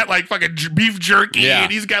got like fucking beef jerky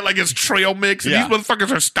and he's got like his trail mix and these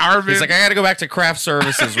motherfuckers are starving. He's like, I got to go back to craft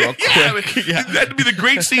services real quick. That'd be the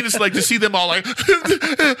great scene. Is like to see them all like,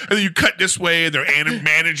 and then you cut this way and they're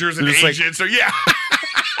managers and agents. Like,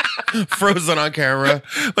 frozen on camera.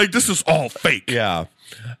 Like this is all fake. Yeah.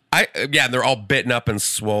 And they're all bitten up and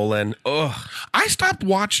swollen. Ugh. I stopped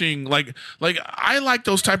watching like I like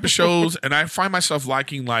those type of shows, and I find myself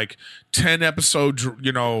liking like 10 episodes,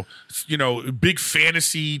 big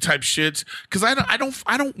fantasy type shits. Because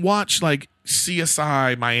I don't watch like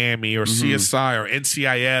CSI Miami or CSI or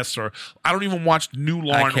NCIS or I don't even watch New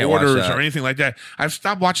Law and Orders or anything like that. I've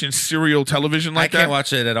stopped watching serial television like that. I can't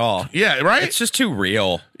watch it at all. Yeah, right? It's just too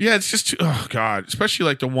real. Yeah, it's just too, oh God. Especially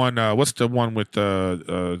like the one, what's the one with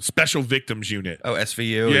the Special Victims Unit? Oh,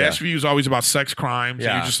 SVU? Yeah, SVU is always about sex crimes. Yeah.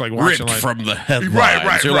 And you're just like watching ripped from the headlines.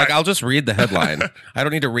 Right. You're like, I'll just read the headline. I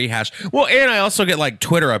don't need to rehash. Well, and I also get like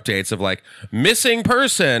Twitter updates of like, missing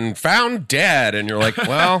person found dead. And you're like,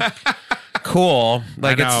 well... Cool.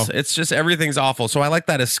 Like it's just everything's awful. So I like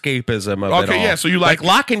that escapism of it all. Okay, yeah. So you like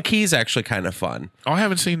Lock and Key's actually kind of fun. Oh, I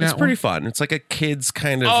haven't seen that. It's pretty fun. It's like a kid's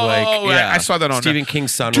kind of I saw that on Stephen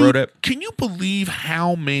King's son wrote it. Can you believe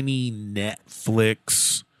how many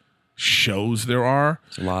Netflix shows there are?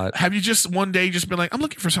 It's a lot. Have you just one day just been like, I'm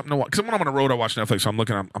looking for something to watch? Because when I'm on the road, I watch Netflix. So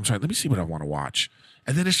I'm sorry, let me see what I want to watch.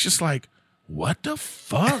 And then it's just like, what the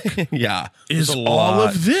fuck? Yeah. Is all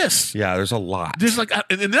of this? Yeah, there's a lot. There's like,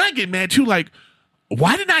 and then I get mad too, like,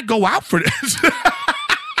 why didn't I go out for this?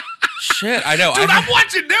 Shit, I know. Dude, I'm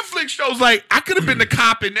watching Netflix shows like, I could have been the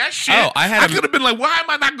cop in that shit. Oh, I could have been like, why am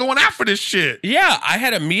I not going out for this shit? Yeah, I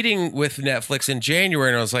had a meeting with Netflix in January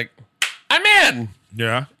and I was like, I'm in.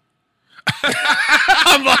 Yeah.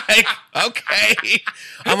 I'm like, okay.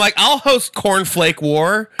 I'm like, I'll host Cornflake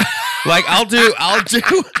War. Like Cornflake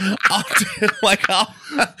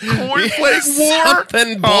War.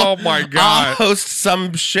 Something. Oh my God! I'll host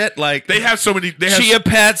some shit like they have so many. They have chia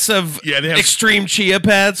pets of they have extreme chia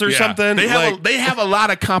pets or something. They have a lot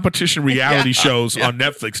of competition reality shows on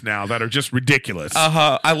Netflix now that are just ridiculous.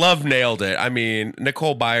 I love Nailed It. I mean,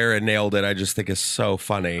 Nicole Byer and Nailed It. I just think is so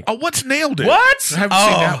funny. Oh, what's Nailed It? What? I haven't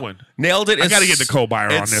seen that one. Nailed It. I got to get Nicole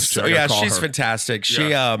Byer on this. So yeah, she's fantastic.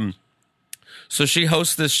 She So she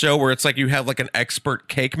hosts this show where it's like you have like an expert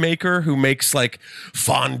cake maker who makes like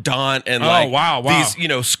fondant and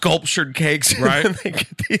these, sculptured cakes. Right. And they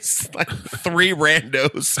get these like three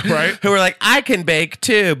randos right. who are like, I can bake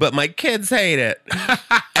too, but my kids hate it.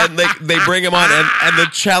 And they bring them on and the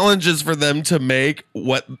challenge is for them to make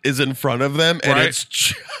what is in front of them. And it's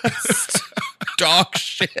just dog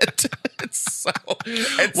shit.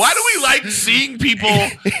 Why do we like seeing people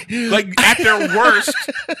like at their worst?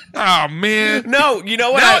 Oh man. No, you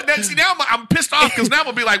know what? Now I'm pissed off because now I'm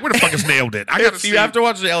gonna be like, where the fuck is Nailed It? I gotta see. You have to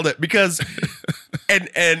watch Nailed It because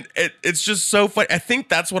it's just so funny. I think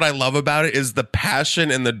that's what I love about it is the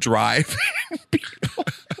passion and the drive.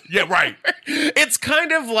 Yeah, right. It's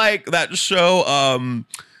kind of like that show.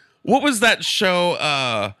 What was that show?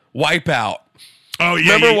 Wipeout. Oh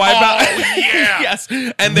yeah, remember Wipeout? Oh yeah, yes.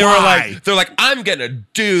 And they're like, I'm gonna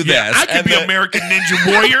do this. I could be American Ninja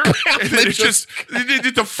Warrior. And then it's just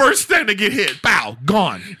the first thing to get hit. Bow,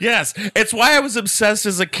 gone. Yes, it's why I was obsessed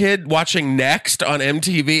as a kid watching Next on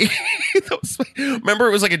MTV. Remember,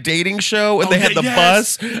 it was like a dating show, and they had the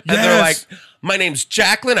bus, and they're like, my name's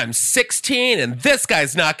Jacqueline, I'm 16, and this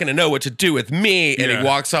guy's not gonna know what to do with me. And he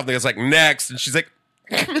walks off, and it's like, next, and she's like,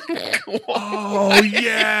 oh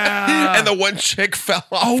yeah, and the one chick fell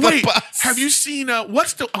off the bus. Have you seen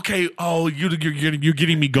what's the you're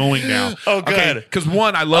getting me going now. Oh good, because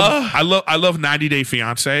one I love 90 Day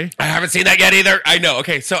Fiance. I haven't seen that yet either. I know.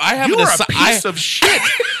 Okay, so I have a piece of shit.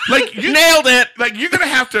 Like you nailed it. Like you're gonna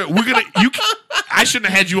have to. I shouldn't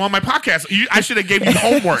have had you on my podcast. I should have gave you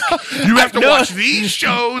homework. You have to watch these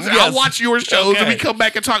shows. Yes. I'll watch your shows, and we come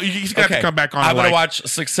back and talk. You got to come back on. I'm gonna watch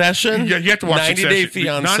Succession. Yeah, you have to watch 90 Day Fiance.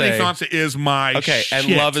 90 Day Fiance is my shit. And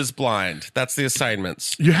Love Is Blind. That's the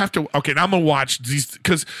assignments. You have to. Okay, now I'm gonna watch these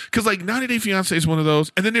because like 90 Day Fiance is one of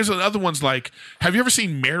those, and then there's other ones like. Have you ever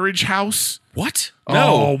seen Marriage House? What?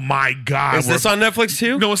 No. Oh my God. Is this on Netflix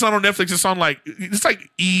too? No, it's not on Netflix. It's on like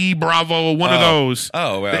Bravo, one of those.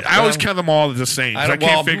 Oh, well, I always count them all as the same. I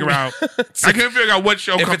can't figure out. I can't figure out what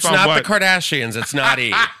show comes on. If it's not the Kardashians, it's not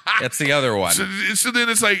E. It's the other one. So then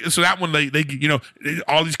it's like that one. They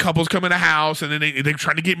all these couples come in a house and then they're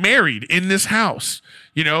trying to get married in this house.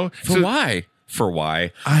 Why? For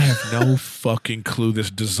why? I have no fucking clue. This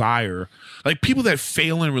desire. Like people that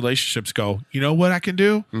fail in relationships go, you know what I can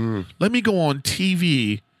do? Let me go on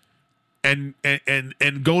TV and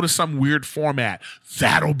go to some weird format.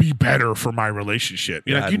 That'll be better for my relationship.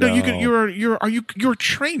 You're a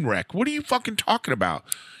train wreck. What are you fucking talking about?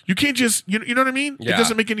 You can't just you know what I mean? Yeah. It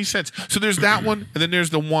doesn't make any sense. So there's that one, and then there's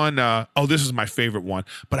the one, this is my favorite one,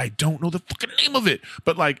 but I don't know the fucking name of it.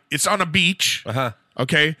 But like it's on a beach.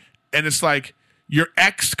 Okay? And it's like your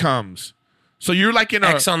ex comes. So you're like in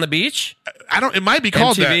Ex on the Beach? It might be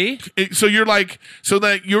called MTV? that. So you're like,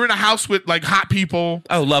 you're in a house with like hot people.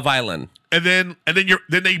 Oh, Love Island. And then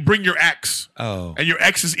they bring your ex. Oh. And your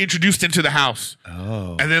ex is introduced into the house.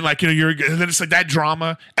 Oh. And then like, and then it's like that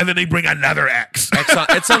drama. And then they bring another ex.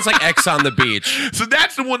 It sounds like Ex on the Beach. So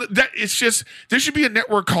that's the one that it's just, there should be a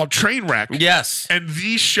network called Trainwreck. Yes. And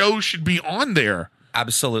these shows should be on there.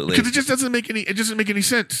 Absolutely. Because it doesn't make any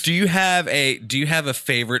sense. Do you have a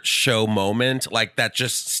favorite show moment like that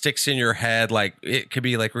just sticks in your head? Like it could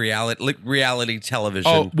be like reality television.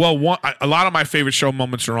 Oh, well, a lot of my favorite show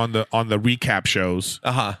moments are on the recap shows.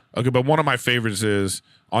 Okay, but one of my favorites is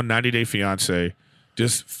on 90 Day Fiance,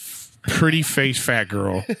 this pretty face fat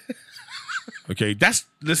girl. Okay, that's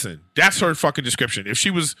her fucking description. If she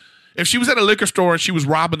was at a liquor store and she was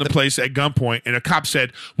robbing the place at gunpoint and a cop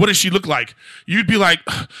said, "What does she look like?" You'd be like,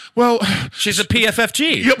 "Well, she's a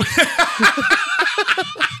PFFG." Yep.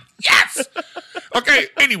 Yes. Okay.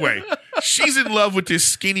 Anyway, she's in love with this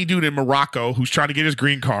skinny dude in Morocco who's trying to get his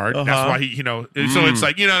green card. That's why he, So it's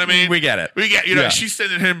like, you know what I mean? We get it. Yeah.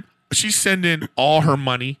 She's sending all her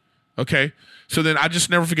money. Okay. So then I just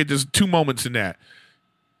never forget. There's two moments in that.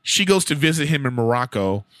 She goes to visit him in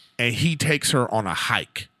Morocco, and he takes her on a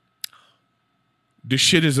hike. The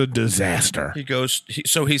shit is a disaster.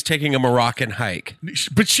 He's taking a Moroccan hike.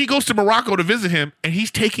 But she goes to Morocco to visit him, and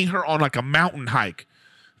he's taking her on like a mountain hike.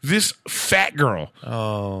 this fat girl.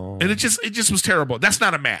 Oh. And it just was terrible. That's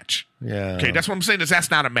not a match. Yeah. Okay, that's what I'm saying. That's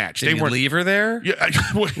not a match. Did you leave her there? Yeah.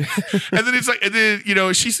 And then it's like, and then, you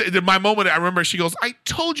know, she said, my moment, I remember she goes, I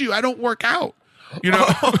told you I don't work out. You know?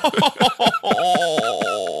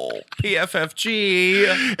 PFFG.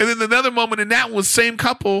 And then another moment in that was same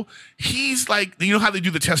couple. He's like, you know how they do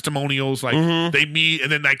the testimonials, like they meet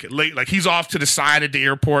and then like he's off to the side at the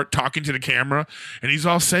airport talking to the camera, and he's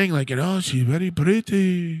all saying like, you know, she's very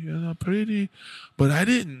pretty, but I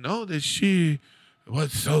didn't know that she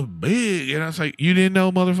was so big. And I was like, you didn't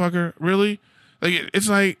know, motherfucker? Really? Like it's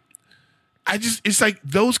like. It's like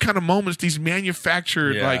those kind of moments, these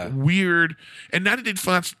manufactured, like weird, and 90 Day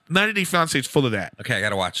Fiancé is full of that. Okay, I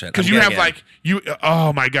gotta watch it because you have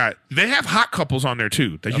oh my god, they have hot couples on there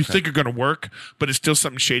too that you think are gonna work, but it's still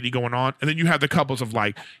something shady going on. And then you have the couples of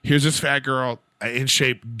like, here's this fat girl, in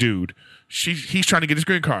shape dude, he's trying to get his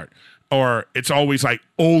green card, or it's always like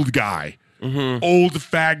old guy, old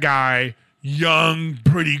fat guy, young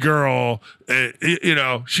pretty girl, you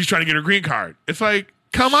know, she's trying to get her green card. It's like,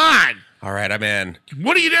 come on. All right, I'm in.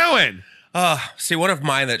 What are you doing? See, one of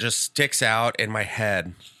mine that just sticks out in my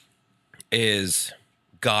head is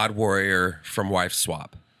God Warrior from Wife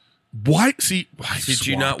Swap. What? See, did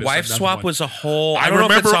you not? Wife Swap was a whole. I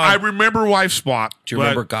remember Wife Swap. Do you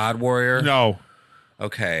remember God Warrior? No.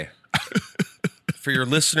 Okay. For your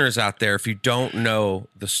listeners out there, if you don't know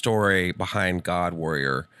the story behind God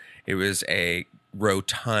Warrior, it was a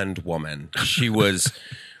rotund woman. She was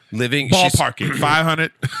living ballparking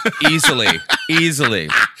 500 easily.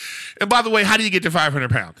 And by the way, how do you get to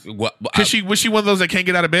 500 pounds? Was she one of those that can't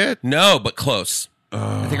get out of bed? No, but close.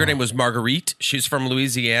 I think her name was Marguerite. She's from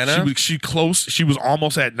Louisiana. She close. She was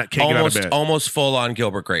almost at can't get out of bed. Almost full on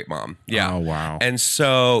Gilbert Grape mom. Yeah. Oh wow. And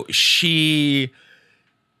so she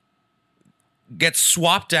gets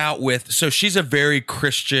swapped out with. So she's a very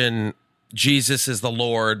Christian. Jesus is the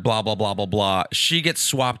Lord, blah, blah, blah, blah, blah. She gets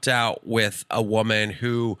swapped out with a woman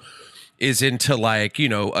who is into like, you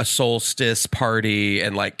know, a solstice party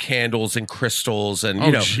and like candles and crystals and,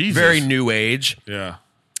 you know, Jesus. Very new age. Yeah.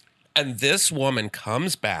 And this woman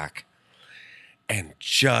comes back and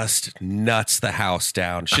just nuts the house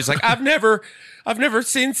down. She's like, I've never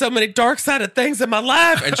seen so many dark sided things in my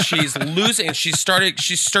life. And she's losing. And she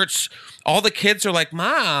starts, all the kids are like,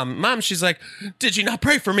 Mom. She's like, did you not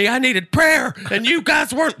pray for me? I needed prayer. And you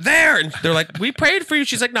guys weren't there. And they're like, we prayed for you.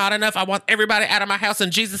 She's like, not enough. I want everybody out of my house.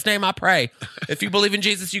 In Jesus' name, I pray. If you believe in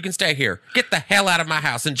Jesus, you can stay here. Get the hell out of my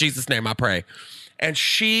house. In Jesus' name, I pray. And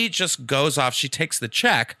she just goes off. She takes the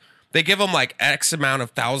check. They give them like X amount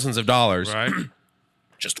of thousands of dollars. Right.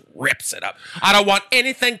 Just rips it up. I don't want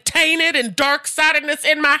anything tainted and dark-sidedness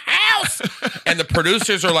in my house. And the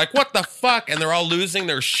producers are like, what the fuck? And they're all losing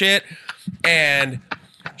their shit. And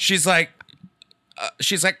she's like,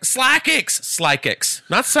 sly kicks,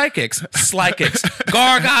 not psychics, sly kicks,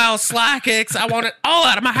 gargoyle, sly kicks. I want it all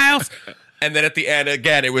out of my house. And then at the end,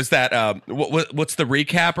 again, it was that, what's the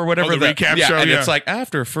recap or whatever? The recap show, and yeah. It's like,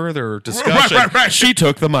 after further discussion, right. She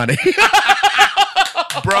took the money.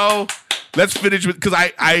 Bro, let's finish with, because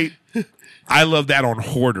I love that on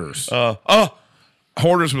Hoarders.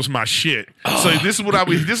 Hoarders was my shit. So this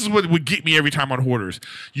is what would get me every time on Hoarders.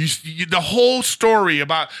 You the whole story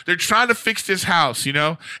about they're trying to fix this house, you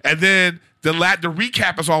know, and then the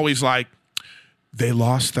recap is always like, they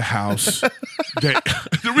lost the house.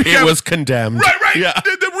 It was condemned. Right. Yeah.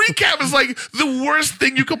 The recap is like the worst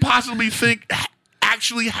thing you could possibly think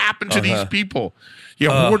actually happened to these people.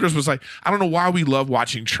 Yeah, Hoarders was like, I don't know why we love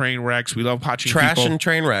watching train wrecks. We love watching trash people. and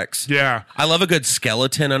train wrecks. Yeah. I love a good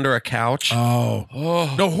skeleton under a couch. Oh.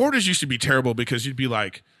 No, Hoarders used to be terrible because you'd be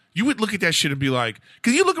like, you would look at that shit and be like,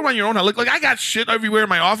 because you look around your own house, like I got shit everywhere in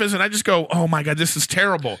my office, and I just go, oh my God, this is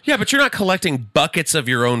terrible. Yeah, but you're not collecting buckets of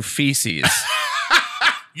your own feces.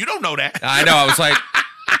 You don't know that. I know. I was like,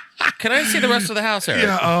 can I see the rest of the house, Eric?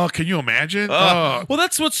 Yeah. Can you imagine? Well,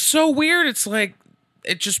 that's what's so weird. It's like,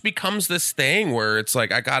 it just becomes this thing where it's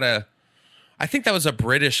like, I think that was a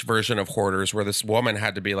British version of Hoarders where this woman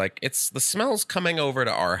had to be like, the smell's coming over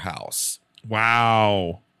to our house.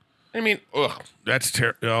 Wow. I mean, ugh. That's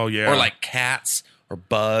terrible. Oh, yeah. Or like cats or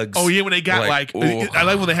bugs. Oh, yeah, when they got I like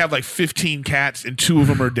when they have like 15 cats and 2 of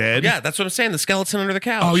them are dead. Yeah, that's what I'm saying. The skeleton under the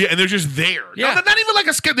couch. Oh, yeah, and they're just there. Yeah. No, not even like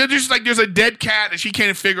a skeleton. They're just like, there's a dead cat, and she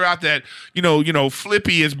can't figure out that, you know,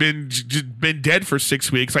 Flippy has been dead for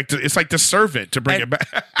 6 weeks. It's like the servant to bring it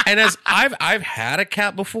back. And as I've had a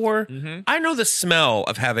cat before, I know the smell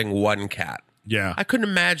of having one cat. Yeah. I couldn't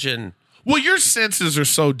imagine. Well, your senses are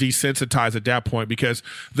so desensitized at that point because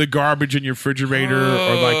the garbage in your refrigerator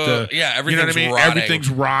or like everything's you know what I mean? rotting. Everything's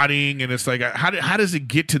rotting, and it's like, how does it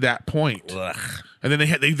get to that point? Ugh. And then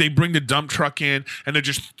they bring the dump truck in, and they're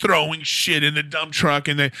just throwing shit in the dump truck,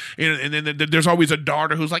 and then there's always a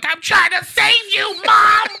daughter who's like, "I'm trying to save you,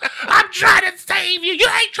 Mom. I'm trying to save you. You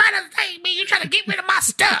ain't trying to save me. You're trying to get rid of my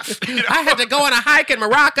stuff." You know? I had to go on a hike in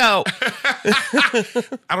Morocco.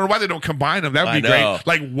 I don't know why they don't combine them. That would be great.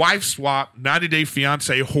 Like wife swap, 90 Day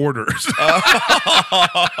Fiance hoarders.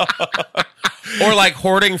 Or like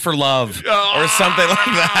hoarding for love or something like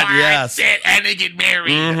that. Yes. And they get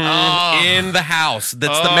married. In the house.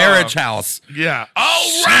 That's the marriage house. Yeah.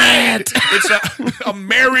 Oh, right. It's a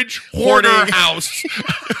marriage hoarder house.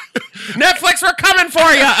 Netflix, we're coming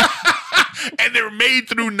for you. And they're made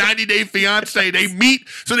through 90 Day Fiance. They meet,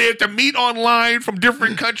 so they have to meet online from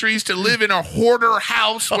different countries to live in a hoarder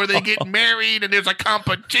house where they get married, and there's a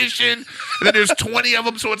competition. And then there's 20 of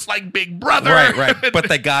them, so it's like Big Brother. Right. But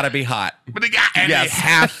they gotta be hot. But they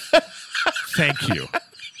have. Thank you.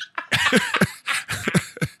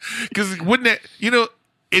 Because wouldn't it,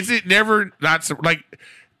 is it never not so, like,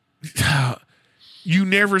 you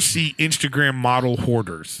never see Instagram model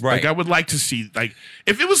hoarders. Right. Like, I would like to see, like,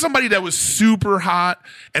 if it was somebody that was super hot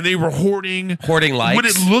and they were hoarding likes, would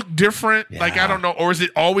it look different? Yeah. Like, I don't know. Or does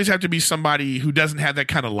it always have to be somebody who doesn't have that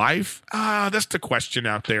kind of life? That's the question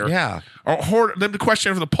out there. Yeah. Then the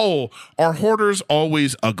question for the poll, are hoarders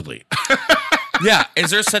always ugly? Yeah. Is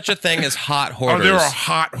there such a thing as hot hoarders? Are there a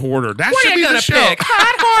hot hoarder? That should be the show. Pick?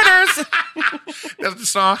 Hot hoarders. That's the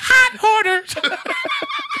song. Hot hoarders.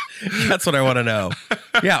 That's what I want to know.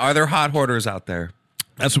 Yeah, are there hot hoarders out there?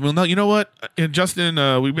 That's what we'll know. You know what? And Justin,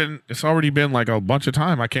 it's already been like a bunch of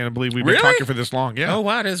time. I can't believe we've been talking for this long. Yeah. Oh,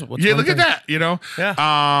 wow. It is. Yeah, look at that. Yeah.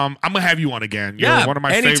 I'm going to have you on again. You're one of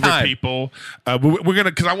my favorite people. We're going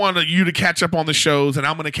to, because I want you to catch up on the shows, and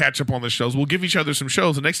I'm going to catch up on the shows. We'll give each other some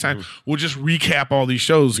shows, and next time we'll just recap all these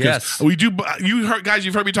shows. Yes. We do. You've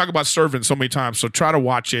heard me talk about Servant so many times, so try to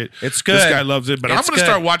watch it. It's good. This guy loves it. But I'm going to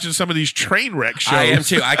start watching some of these train wreck shows. I am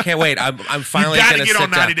too. I can't wait. I'm finally going to get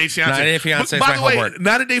on 90 Day Fiance. 90 Day Fiance is my homework.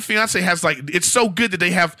 90 Day Fiance has it's so good that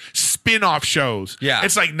they have spin-off shows. Yeah.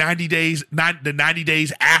 It's like 90 days, the 90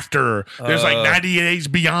 days after. There's like 90 days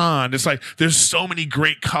beyond. It's like there's so many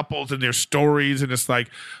great couples and their stories, and it's like,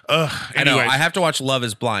 Anyways. I know. I have to watch Love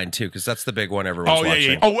Is Blind too, because that's the big one everyone's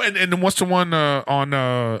watching. Yeah. Oh, and what's the one on?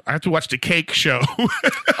 I have to watch The Cake Show.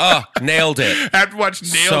 Nailed it. I have to watch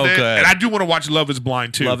Nailed It. Good. And I do want to watch Love Is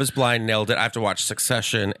Blind too. Love Is Blind, nailed it. I have to watch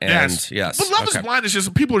Succession and yes. But Love Is Blind is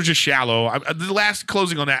just, people are just shallow. The last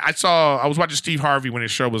closing on that, I was watching Steve Harvey when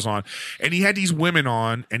his show was on, and he had these women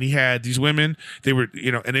on, and he had these women, they were,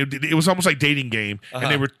 and it was almost like Dating Game,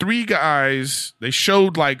 and they were three guys, they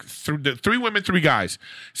showed like three women, three guys.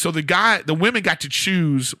 So the women got to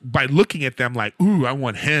choose by looking at them like, ooh, I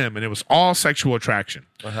want him, and it was all sexual attraction.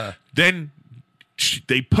 Then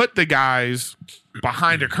they put the guys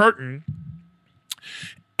behind a curtain,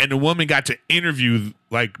 and the woman got to interview,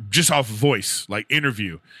 like, just off voice, like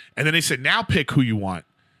interview. And then they said, now pick who you want.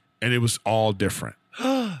 And it was all different.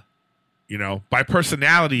 By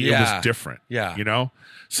personality, it was different. Yeah.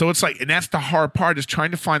 So it's like, and that's the hard part, is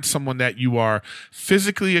trying to find someone that you are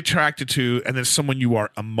physically attracted to, and then someone you are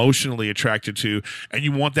emotionally attracted to, and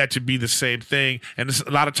you want that to be the same thing. And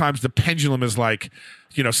a lot of times the pendulum is like,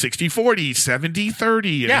 60-40, 70-30, and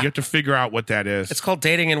you have to figure out what that is. It's called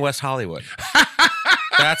dating in West Hollywood.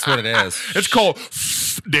 That's what it is. It's called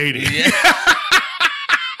dating. Yeah.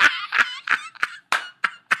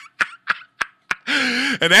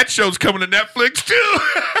 And that show's coming to Netflix too.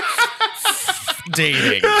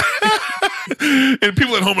 Dating. And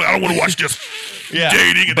people at home are like, I don't want to watch just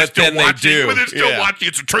dating, and but they're still watching. They do. But they're still watching.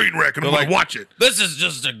 It's a train wreck, and I'm like, watch it. This is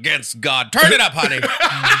just against God. Turn it up, honey.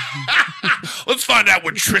 Let's find out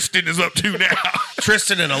what Tristan is up to now.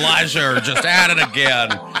 Tristan and Elijah are just at it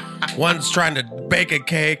again. One's trying to bake a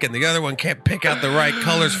cake, and the other one can't pick out the right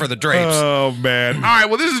colors for the drapes. Oh, man. All right,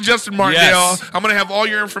 well, this is Justin Martindale. Yes. I'm going to have all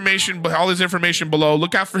his information below.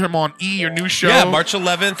 Look out for him on E, your new show. Yeah, March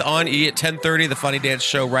 11th on E at 10:30, the Funny Dance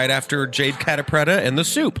Show right after Jade Catapretta and The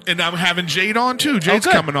Soup. And I'm having Jade on, too. Jade's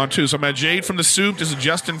coming on, too. So I'm at Jade from The Soup. This is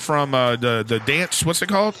Justin from the dance. What's it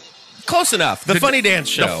called? Close enough. The Funny Dance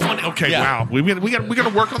Show. Wow. We got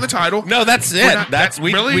to work on the title. No, that's it.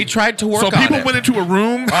 We tried to work on it. So people went into a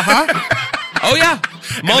room. Oh, yeah.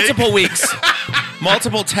 Multiple weeks.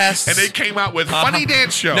 Multiple tests. And they came out with Funny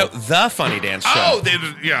Dance Show. No, The Funny Dance Show. Oh,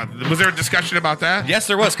 was there a discussion about that? Yes,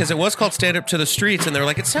 there was, because it was called Stand Up to the Streets, and they were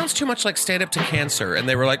like, it sounds too much like Stand Up to Cancer. And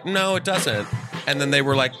they were like, no, it doesn't. And then they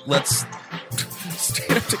were like, let's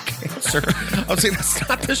Stand Up to Cancer. I was like, that's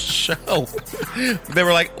not the show. They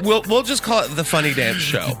were like, we'll just call it the Funny Dance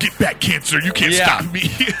Show. Get back, cancer. You can't stop me.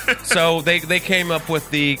 So they came up with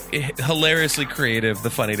the hilariously creative The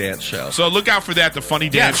Funny Dance Show. So look out for that, the Funny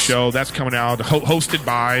Dance Show. That's coming out, hosted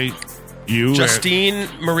by you, Justine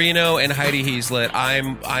Marino and Heidi Heaslett.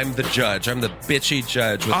 I'm the judge. I'm the bitchy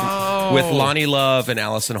judge with Lonnie Love and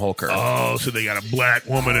Allison Holker. Oh, so they got a black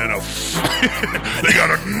woman and a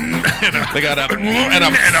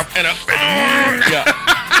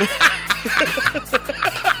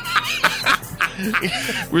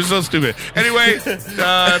We're so stupid. Anyway,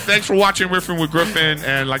 thanks for watching Riffing with Griffin.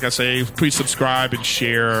 And like I say, please subscribe and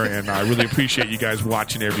share. And I really appreciate you guys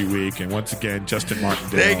watching every week. And once again, Justin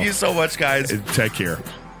Martindale. Thank you so much, guys. Take care.